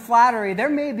 Sometimes flattery, there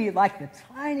may be like the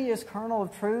tiniest kernel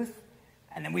of truth,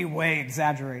 and then we way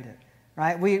exaggerate it,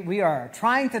 right? We are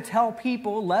trying to tell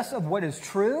people less of what is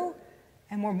true,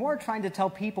 and we're more trying to tell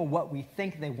people what we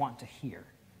think they want to hear.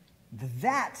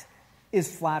 That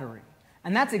is flattery.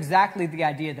 And that's exactly the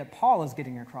idea that Paul is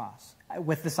getting across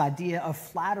with this idea of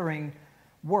flattering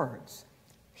words.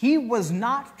 He was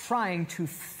not trying to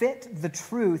fit the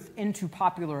truth into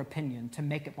popular opinion to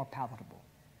make it more palatable.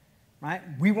 Right?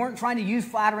 We weren't trying to use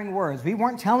flattering words. We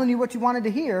weren't telling you what you wanted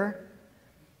to hear.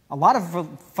 A lot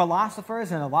of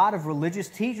philosophers and a lot of religious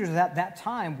teachers at that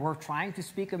time were trying to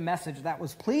speak a message that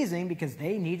was pleasing because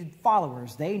they needed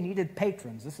followers. They needed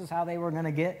patrons. This is how they were going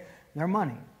to get their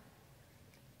money.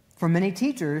 For many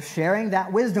teachers, sharing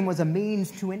that wisdom was a means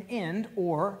to an end,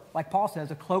 or, like Paul says,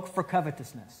 a cloak for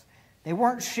covetousness. They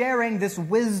weren't sharing this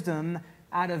wisdom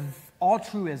out of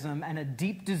altruism and a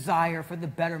deep desire for the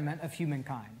betterment of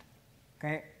humankind.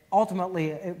 Okay? ultimately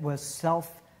it was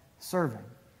self-serving,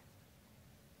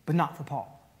 but not for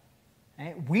Paul.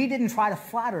 Okay? We didn't try to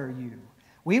flatter you.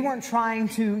 We weren't trying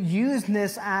to use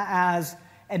this as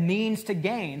a means to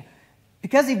gain,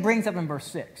 because he brings up in verse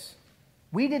 6,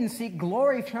 we didn't seek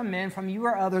glory from men, from you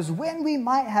or others, when we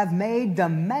might have made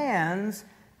demands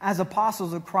as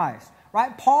apostles of Christ.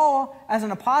 Right? Paul, as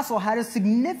an apostle, had a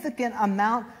significant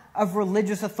amount of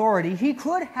religious authority. He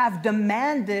could have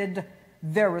demanded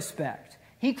their respect.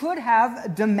 He could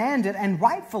have demanded, and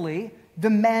rightfully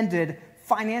demanded,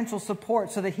 financial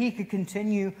support so that he could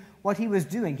continue what he was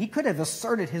doing. He could have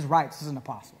asserted his rights as an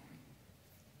apostle,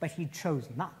 but he chose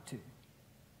not to,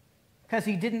 because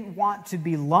he didn't want to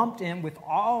be lumped in with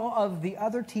all of the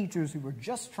other teachers who were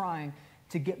just trying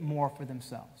to get more for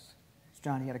themselves.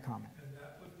 Johnny had a comment. And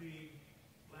that would be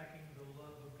lacking the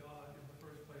love of God in the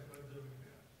first place by doing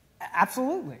that.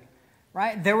 Absolutely.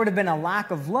 Right? There would have been a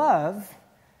lack of love.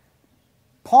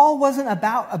 Paul wasn't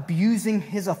about abusing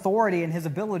his authority and his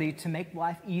ability to make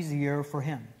life easier for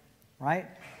him. Right?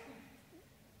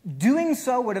 Doing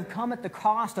so would have come at the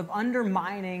cost of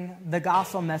undermining the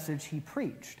gospel message he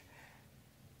preached.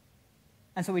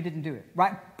 And so he didn't do it.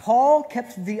 Right? Paul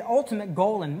kept the ultimate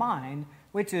goal in mind,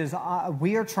 which is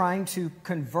we are trying to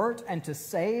convert and to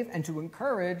save and to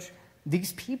encourage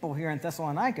these people here in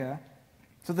Thessalonica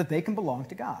so that they can belong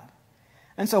to God.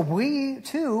 And so we,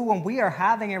 too, when we are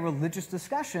having a religious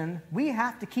discussion, we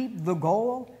have to keep the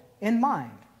goal in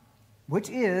mind, which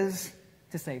is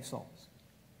to save souls.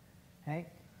 Okay?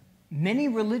 Many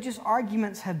religious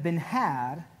arguments have been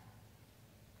had,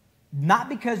 not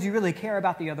because you really care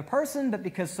about the other person, but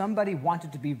because somebody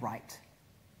wanted to be right.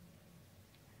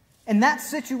 In that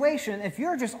situation, if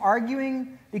you're just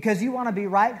arguing because you want to be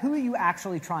right, who are you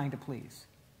actually trying to please?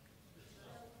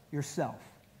 Yourself.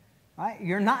 Right?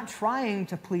 You're not trying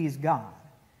to please God.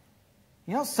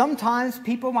 You know, sometimes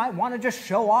people might want to just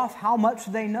show off how much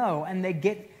they know, and they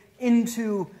get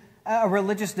into a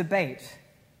religious debate.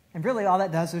 And really all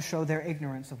that does is show their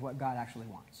ignorance of what God actually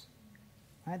wants.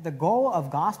 Right? The goal of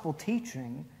gospel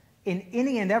teaching in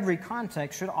any and every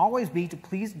context should always be to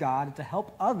please God and to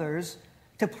help others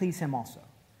to please Him also.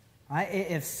 Right?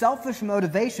 If selfish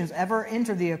motivations ever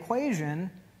enter the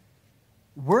equation,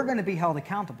 we're going to be held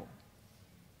accountable.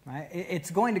 Right?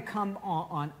 It's going to come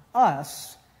on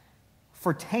us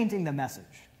for tainting the message.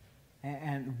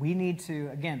 And we need to,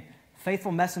 again,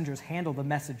 faithful messengers handle the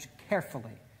message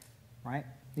carefully. Right?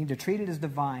 We need to treat it as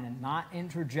divine and not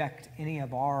interject any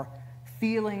of our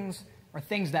feelings or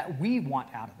things that we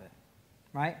want out of it.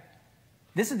 Right?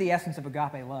 This is the essence of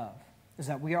agape love, is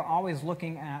that we are always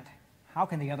looking at how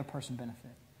can the other person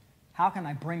benefit? How can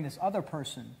I bring this other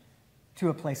person to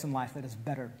a place in life that is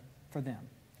better for them?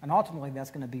 And ultimately,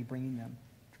 that's going to be bringing them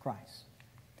to Christ.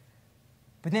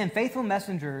 But then faithful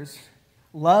messengers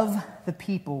love the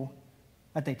people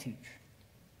that they teach.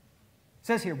 It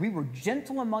says here, we were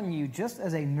gentle among you just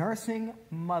as a nursing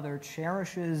mother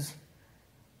cherishes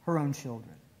her own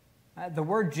children. The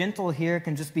word gentle here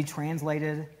can just be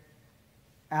translated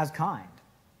as kind.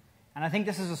 And I think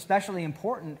this is especially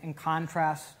important in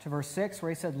contrast to verse 6,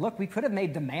 where he said, look, we could have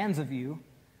made demands of you.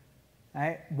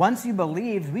 Right? Once you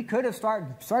believed, we could have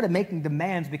started making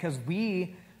demands because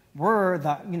we were,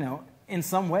 in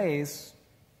some ways,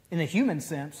 in a human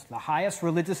sense, the highest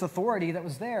religious authority that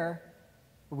was there,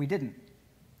 but we didn't.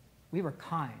 We were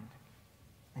kind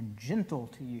and gentle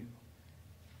to you,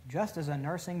 just as a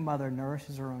nursing mother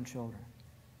nourishes her own children.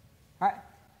 All right.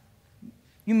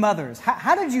 You mothers,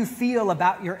 how did you feel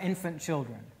about your infant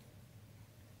children?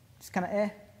 Just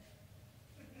kind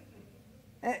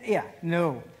of yeah,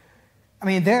 no. I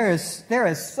mean, there is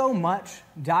so much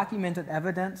documented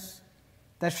evidence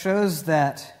that shows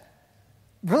that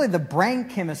really the brain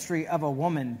chemistry of a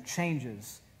woman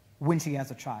changes when she has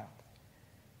a child.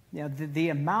 You know, the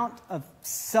amount of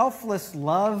selfless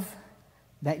love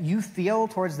that you feel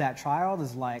towards that child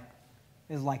is like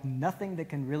nothing that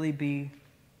can really be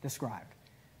described.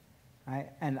 Right?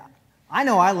 And I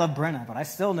know I love Brenna, but I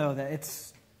still know that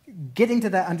it's getting to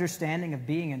that understanding of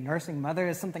being a nursing mother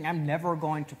is something I'm never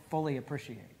going to fully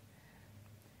appreciate.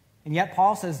 And yet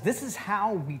Paul says, this is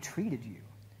how we treated you.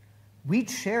 We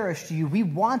cherished you. We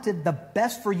wanted the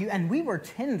best for you, and we were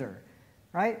tender,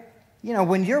 right? You know,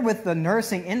 when you're with the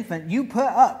nursing infant, you put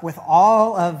up with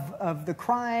all of the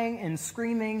crying and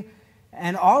screaming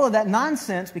and all of that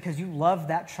nonsense because you love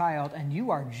that child and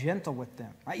you are gentle with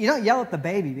them. Right? You don't yell at the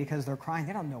baby because they're crying.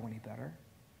 They don't know any better.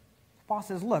 Paul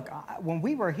says, look, when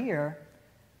we were here,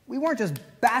 we weren't just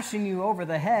bashing you over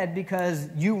the head because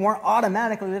you weren't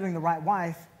automatically living the right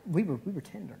life. We were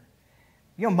tender.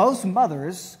 You know, most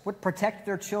mothers would protect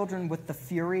their children with the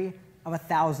fury of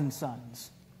 1,000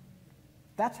 suns.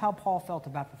 That's how Paul felt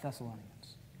about the Thessalonians.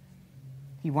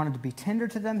 He wanted to be tender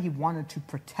to them. He wanted to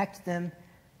protect them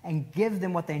and give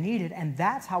them what they needed. And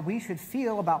that's how we should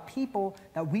feel about people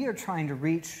that we are trying to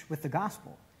reach with the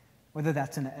gospel. Whether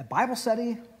that's in a Bible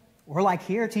study, or like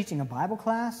here, teaching a Bible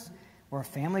class, or a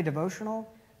family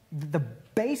devotional. The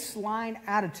baseline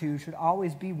attitude should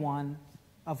always be one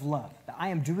of love. That I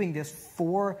am doing this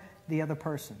for the other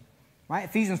person. Right?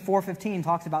 Ephesians 4:15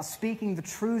 talks about speaking the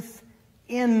truth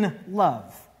in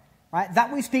love. Right?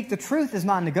 That we speak the truth is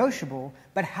non-negotiable,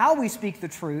 but how we speak the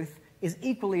truth is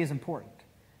equally as important.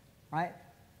 Right?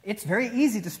 It's very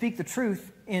easy to speak the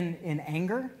truth in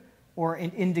anger or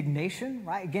in indignation.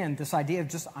 Right? Again, this idea of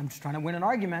I'm just trying to win an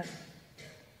argument.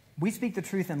 We speak the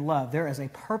truth in love. There is a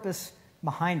purpose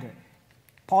behind it.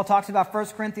 Paul talks about 1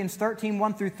 Corinthians 13,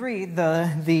 1 through 3.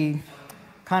 The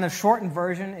kind of shortened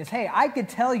version is, hey, I could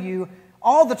tell you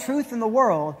all the truth in the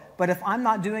world, but if I'm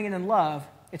not doing it in love,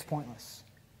 it's pointless.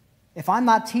 If I'm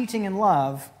not teaching in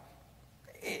love,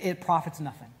 it profits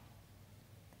nothing.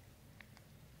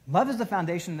 Love is the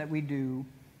foundation that we do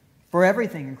for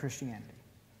everything in Christianity.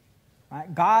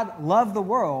 Right? God loved the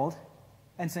world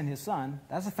and sent his Son.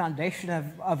 That's the foundation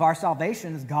of our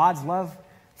salvation, is God's love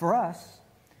for us.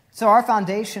 So our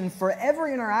foundation for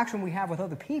every interaction we have with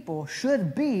other people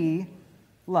should be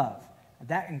love.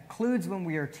 That includes when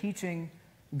we are teaching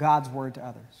God's word to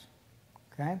others.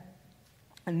 Okay?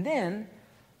 And then,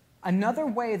 another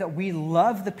way that we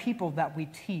love the people that we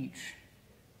teach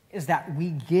is that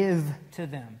we give to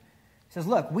them. It says,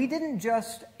 look, we didn't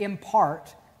just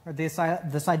impart, or this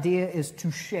idea is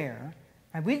to share.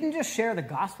 Right? We didn't just share the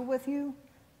gospel with you.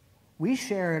 We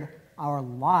shared our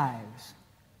lives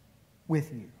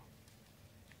with you.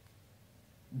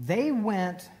 They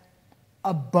went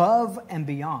above and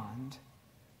beyond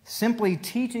simply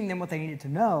teaching them what they needed to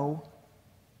know,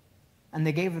 and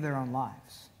they gave of their own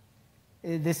lives.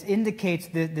 This indicates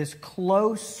this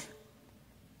close,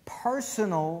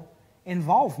 personal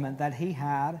involvement that he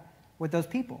had with those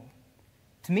people.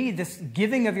 To me, this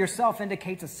giving of yourself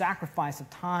indicates a sacrifice of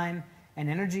time and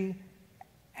energy.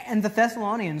 And the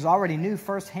Thessalonians already knew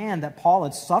firsthand that Paul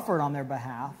had suffered on their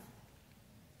behalf.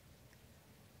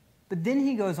 But then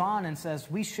he goes on and says,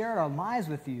 we shared our lives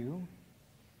with you.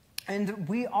 And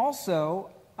we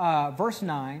also, verse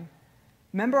 9,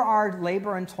 remember our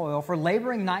labor and toil, for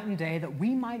laboring night and day, that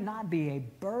we might not be a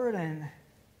burden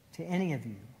to any of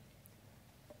you.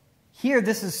 Here,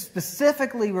 this is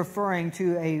specifically referring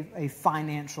to a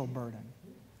financial burden.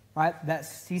 Right?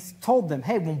 He's told them,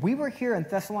 hey, when we were here in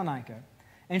Thessalonica,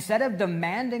 instead of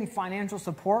demanding financial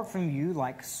support from you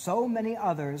like so many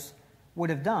others would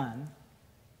have done,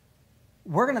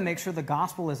 we're going to make sure the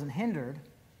gospel isn't hindered.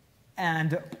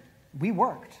 And we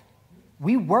worked.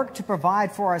 We worked to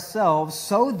provide for ourselves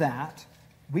so that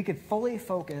we could fully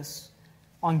focus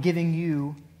on giving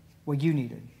you what you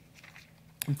needed.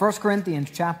 In 1 Corinthians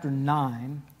chapter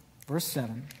 9, verse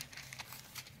 7,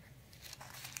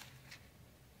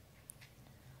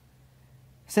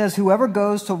 it says, whoever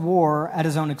goes to war at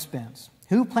his own expense,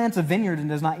 who plants a vineyard and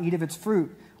does not eat of its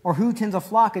fruit, or who tends a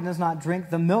flock and does not drink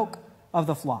the milk of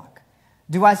the flock?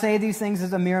 Do I say these things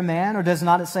as a mere man, or does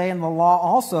not it say in the law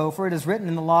also, for it is written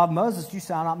in the law of Moses, you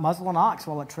shall not muzzle an ox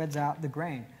while it treads out the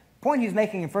grain? The point he's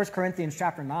making in 1 Corinthians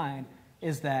chapter 9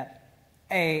 is that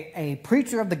a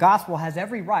preacher of the gospel has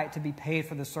every right to be paid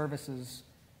for the services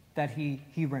that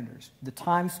he renders. The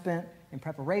time spent in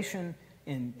preparation,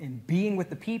 in being with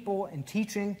the people, in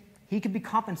teaching, he could be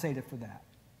compensated for that.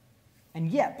 And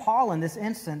yet, Paul, in this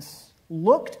instance,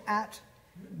 looked at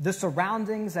the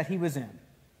surroundings that he was in,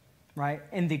 right,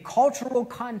 in the cultural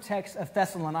context of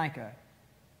Thessalonica,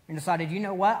 and decided, you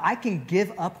know what, I can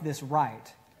give up this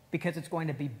right because it's going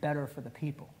to be better for the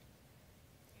people.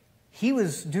 He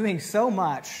was doing so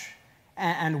much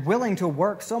and willing to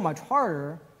work so much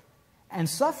harder and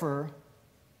suffer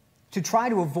to try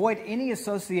to avoid any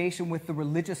association with the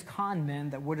religious con men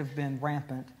that would have been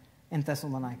rampant in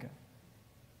Thessalonica.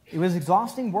 It was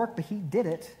exhausting work, but he did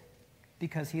it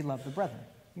because he loved the brethren.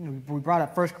 You know, we brought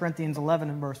up 1 Corinthians 11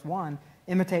 and verse 1,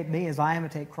 imitate me as I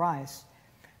imitate Christ.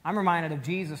 I'm reminded of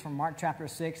Jesus from Mark chapter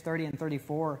 6, 30 and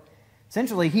 34.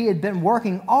 Essentially, he had been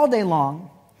working all day long.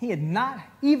 He had not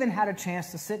even had a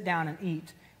chance to sit down and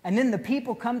eat. And then the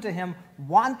people come to him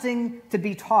wanting to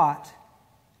be taught.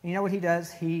 And you know what he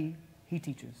does? He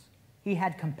teaches. He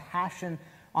had compassion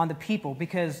on the people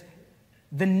because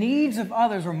the needs of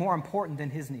others were more important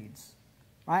than his needs.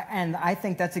 Right? And I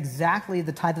think that's exactly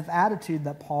the type of attitude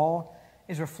that Paul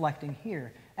is reflecting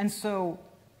here. And so,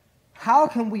 how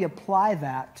can we apply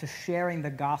that to sharing the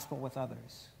gospel with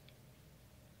others?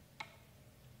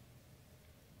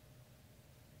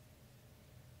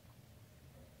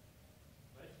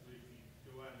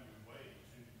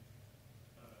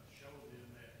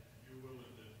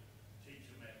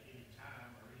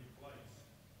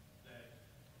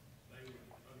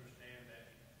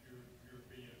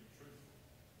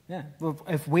 Yeah.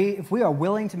 If we are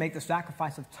willing to make the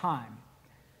sacrifice of time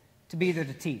to be there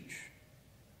to teach,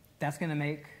 that's going to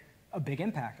make a big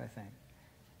impact, I think.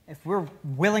 If we're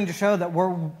willing to show that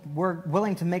we're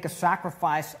willing to make a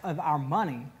sacrifice of our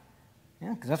money,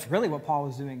 because that's really what Paul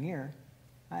is doing here.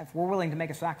 If we're willing to make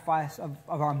a sacrifice of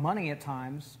our money at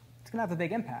times, it's going to have a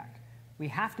big impact. We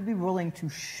have to be willing to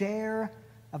share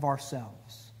of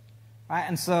ourselves. Right?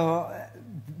 And so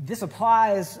this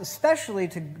applies especially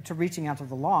to reaching out to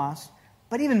the lost,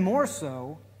 but even more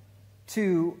so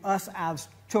to us as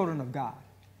children of God.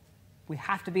 We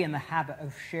have to be in the habit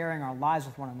of sharing our lives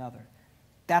with one another.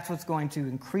 That's what's going to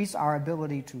increase our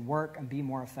ability to work and be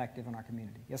more effective in our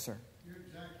community. Yes, sir. You're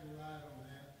exactly right on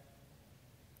that.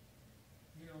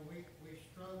 You know, we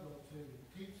struggle to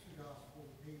teach the gospel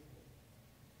to people.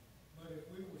 But if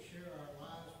we will share our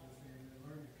lives with them and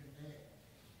learn to connect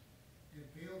and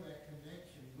build that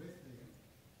connection with them,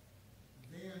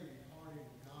 then imparting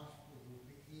the gospel will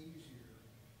be easier.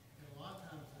 And a lot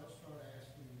of times they'll start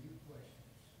asking you questions.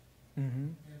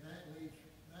 Mm-hmm. And that leads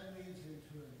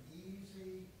into an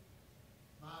easy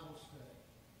Bible study.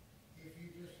 If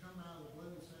you just come out of the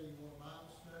blue and say you want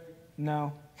Bible study,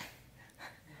 no.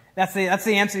 That's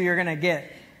the answer you're going to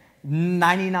get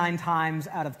 99 times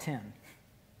out of 10.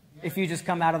 If you just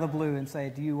come out of the blue and say,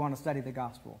 do you want to study the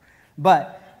gospel?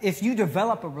 But if you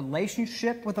develop a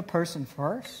relationship with a person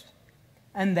first,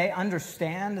 and they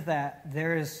understand that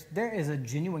there is a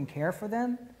genuine care for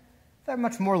them, they're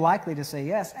much more likely to say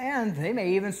yes. And they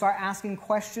may even start asking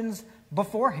questions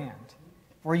beforehand,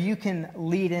 where you can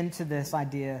lead into this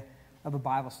idea of a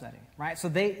Bible study, right? So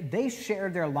they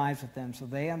shared their lives with them, so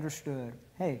they understood,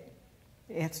 hey,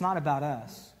 it's not about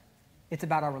us. It's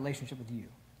about our relationship with you.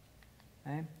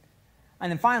 Okay?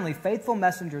 And then finally, faithful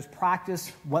messengers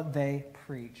practice what they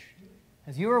preach.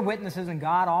 As you are witnesses in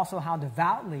God also how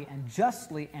devoutly and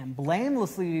justly and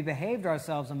blamelessly we behaved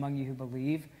ourselves among you who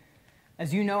believe,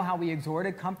 as you know how we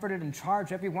exhorted, comforted, and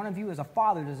charged every one of you as a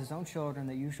father does his own children,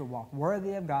 that you should walk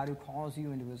worthy of God who calls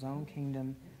you into his own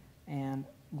kingdom and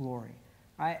glory.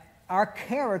 Right? Our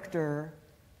character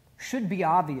should be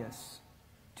obvious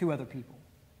to other people.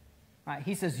 Right?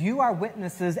 He says, you are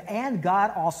witnesses and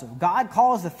God also. God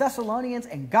calls the Thessalonians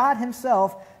and God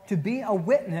himself to be a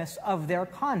witness of their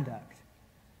conduct,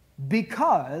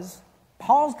 because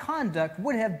Paul's conduct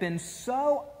would have been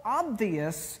so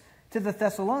obvious to the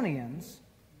Thessalonians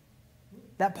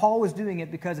that Paul was doing it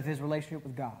because of his relationship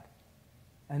with God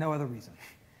and no other reason.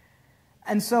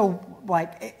 And so,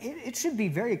 it should be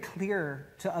very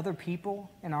clear to other people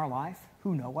in our life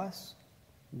who know us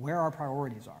where our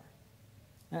priorities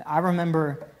are. I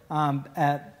remember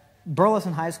at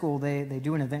Burleson High School, they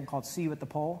do an event called See You at the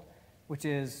Pole, which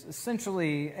is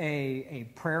essentially a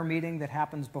prayer meeting that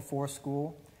happens before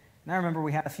school. And I remember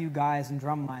we had a few guys in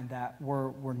drumline that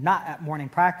were not at morning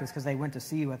practice because they went to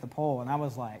See You at the Pole. And I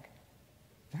was like,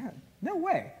 no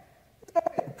way.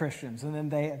 Christians. And then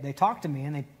they talked to me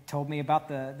and they told me about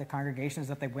the congregations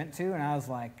that they went to. And I was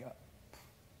like,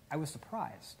 I was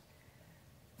surprised.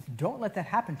 Don't let that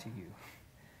happen to you.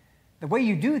 The way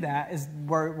you do that is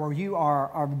where you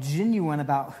are genuine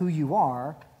about who you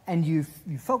are, and you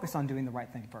focus on doing the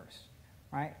right thing first.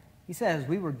 Right? He says,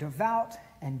 we were devout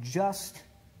and just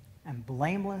and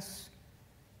blameless.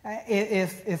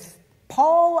 If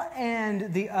Paul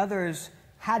and the others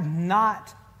had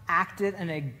not acted in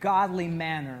a godly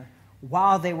manner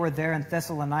while they were there in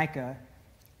Thessalonica,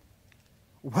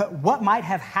 what might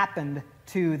have happened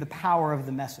to the power of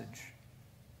the message?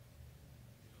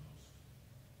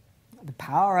 The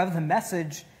power of the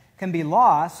message can be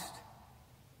lost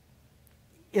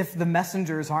if the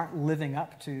messengers aren't living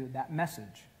up to that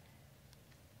message.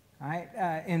 All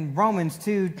right? In Romans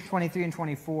 2:23 and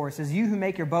 24, it says, you who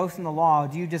make your boast in the law,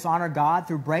 do you dishonor God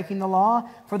through breaking the law?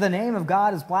 For the name of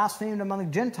God is blasphemed among the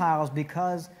Gentiles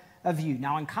because of you.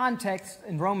 Now, in context,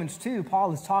 in Romans 2,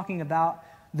 Paul is talking about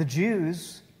the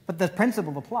Jews, but the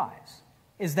principle applies,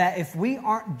 is that if we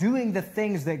aren't doing the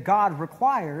things that God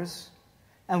requires,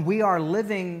 and we are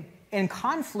living in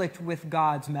conflict with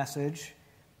God's message,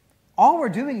 all we're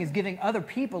doing is giving other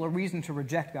people a reason to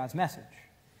reject God's message.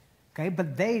 Okay,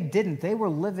 but they didn't. They were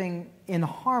living in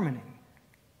harmony.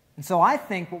 And so I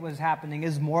think what was happening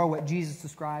is more what Jesus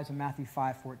describes in Matthew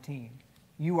 5:14.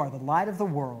 You are the light of the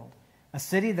world. A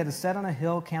city that is set on a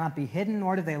hill cannot be hidden,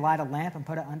 nor do they light a lamp and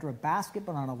put it under a basket,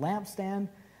 but on a lampstand.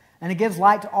 And it gives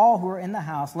light to all who are in the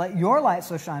house. Let your light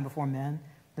so shine before men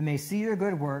that they may see your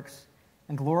good works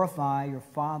and glorify your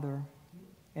Father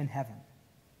in heaven.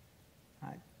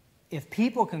 Right? If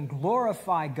people can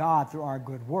glorify God through our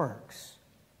good works,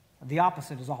 the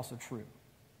opposite is also true.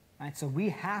 Right? So we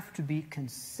have to be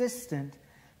consistent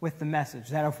with the message.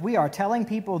 That if we are telling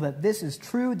people that this is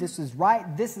true, this is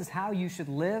right, this is how you should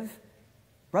live,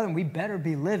 brethren, we better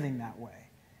be living that way.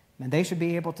 And they should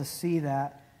be able to see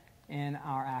that in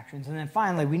our actions. And then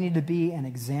finally, we need to be an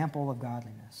example of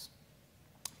godliness.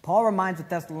 Paul reminds the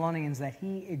Thessalonians that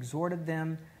he exhorted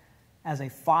them as a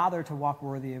father to walk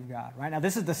worthy of God. Right? Now,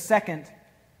 this is the second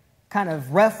kind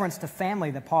of reference to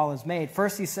family that Paul has made.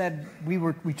 First, he said,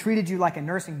 we treated you like a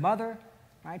nursing mother,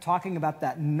 right? Talking about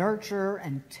that nurture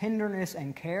and tenderness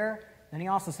and care. Then he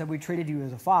also said we treated you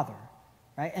as a father,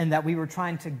 right? And that we were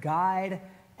trying to guide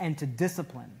and to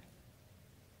discipline,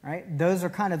 right? Those are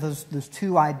kind of those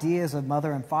two ideas of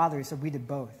mother and father. He said we did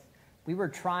both. We were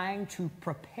trying to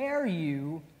prepare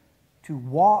you to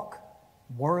walk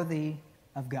worthy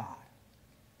of God.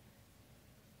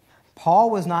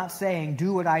 Paul was not saying,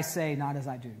 do what I say, not as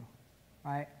I do,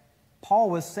 right?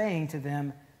 Paul was saying to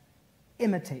them,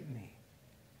 imitate me.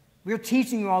 We're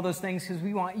teaching you all those things because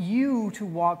we want you to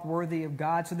walk worthy of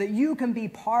God so that you can be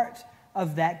part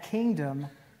of that kingdom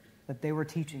that they were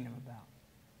teaching them about,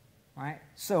 right?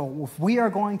 So if we are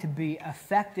going to be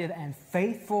effective and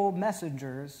faithful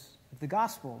messengers of the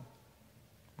gospel,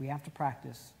 we have to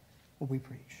practice what we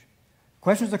preach.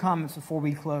 Questions or comments before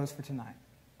we close for tonight?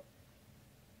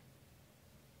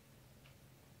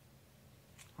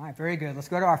 All right, very good. Let's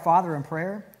go to our Father in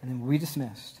prayer, and then we'll be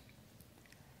dismissed.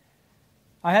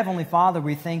 Our Heavenly Father,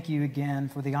 we thank you again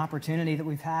for the opportunity that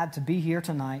we've had to be here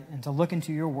tonight and to look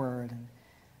into your word.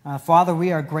 And, Father,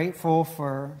 we are grateful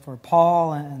for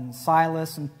Paul and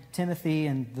Silas and Timothy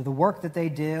and the work that they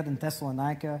did in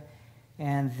Thessalonica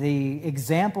and the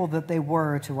example that they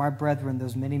were to our brethren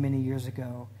those many, many years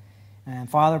ago. And,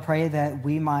 Father, pray that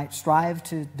we might strive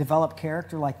to develop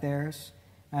character like theirs,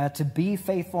 to be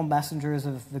faithful messengers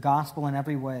of the gospel in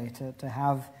every way, to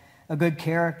have a good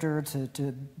character,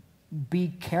 to be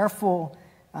careful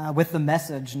with the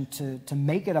message and to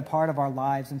make it a part of our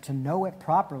lives and to know it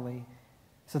properly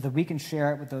so that we can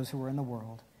share it with those who are in the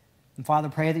world. And Father,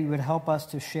 pray that you would help us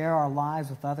to share our lives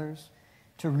with others,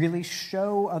 to really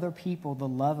show other people the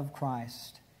love of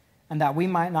Christ, and that we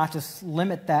might not just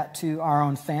limit that to our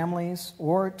own families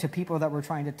or to people that we're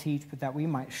trying to teach, but that we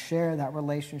might share that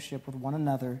relationship with one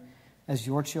another as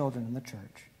your children in the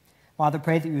church. Father,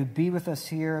 pray that you would be with us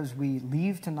here as we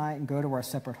leave tonight and go to our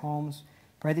separate homes.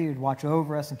 Pray that you would watch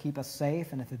over us and keep us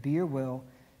safe, and if it be your will,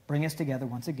 bring us together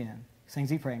once again. Things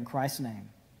we pray in Christ's name.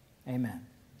 Amen.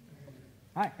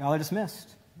 All right, y'all are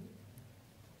dismissed.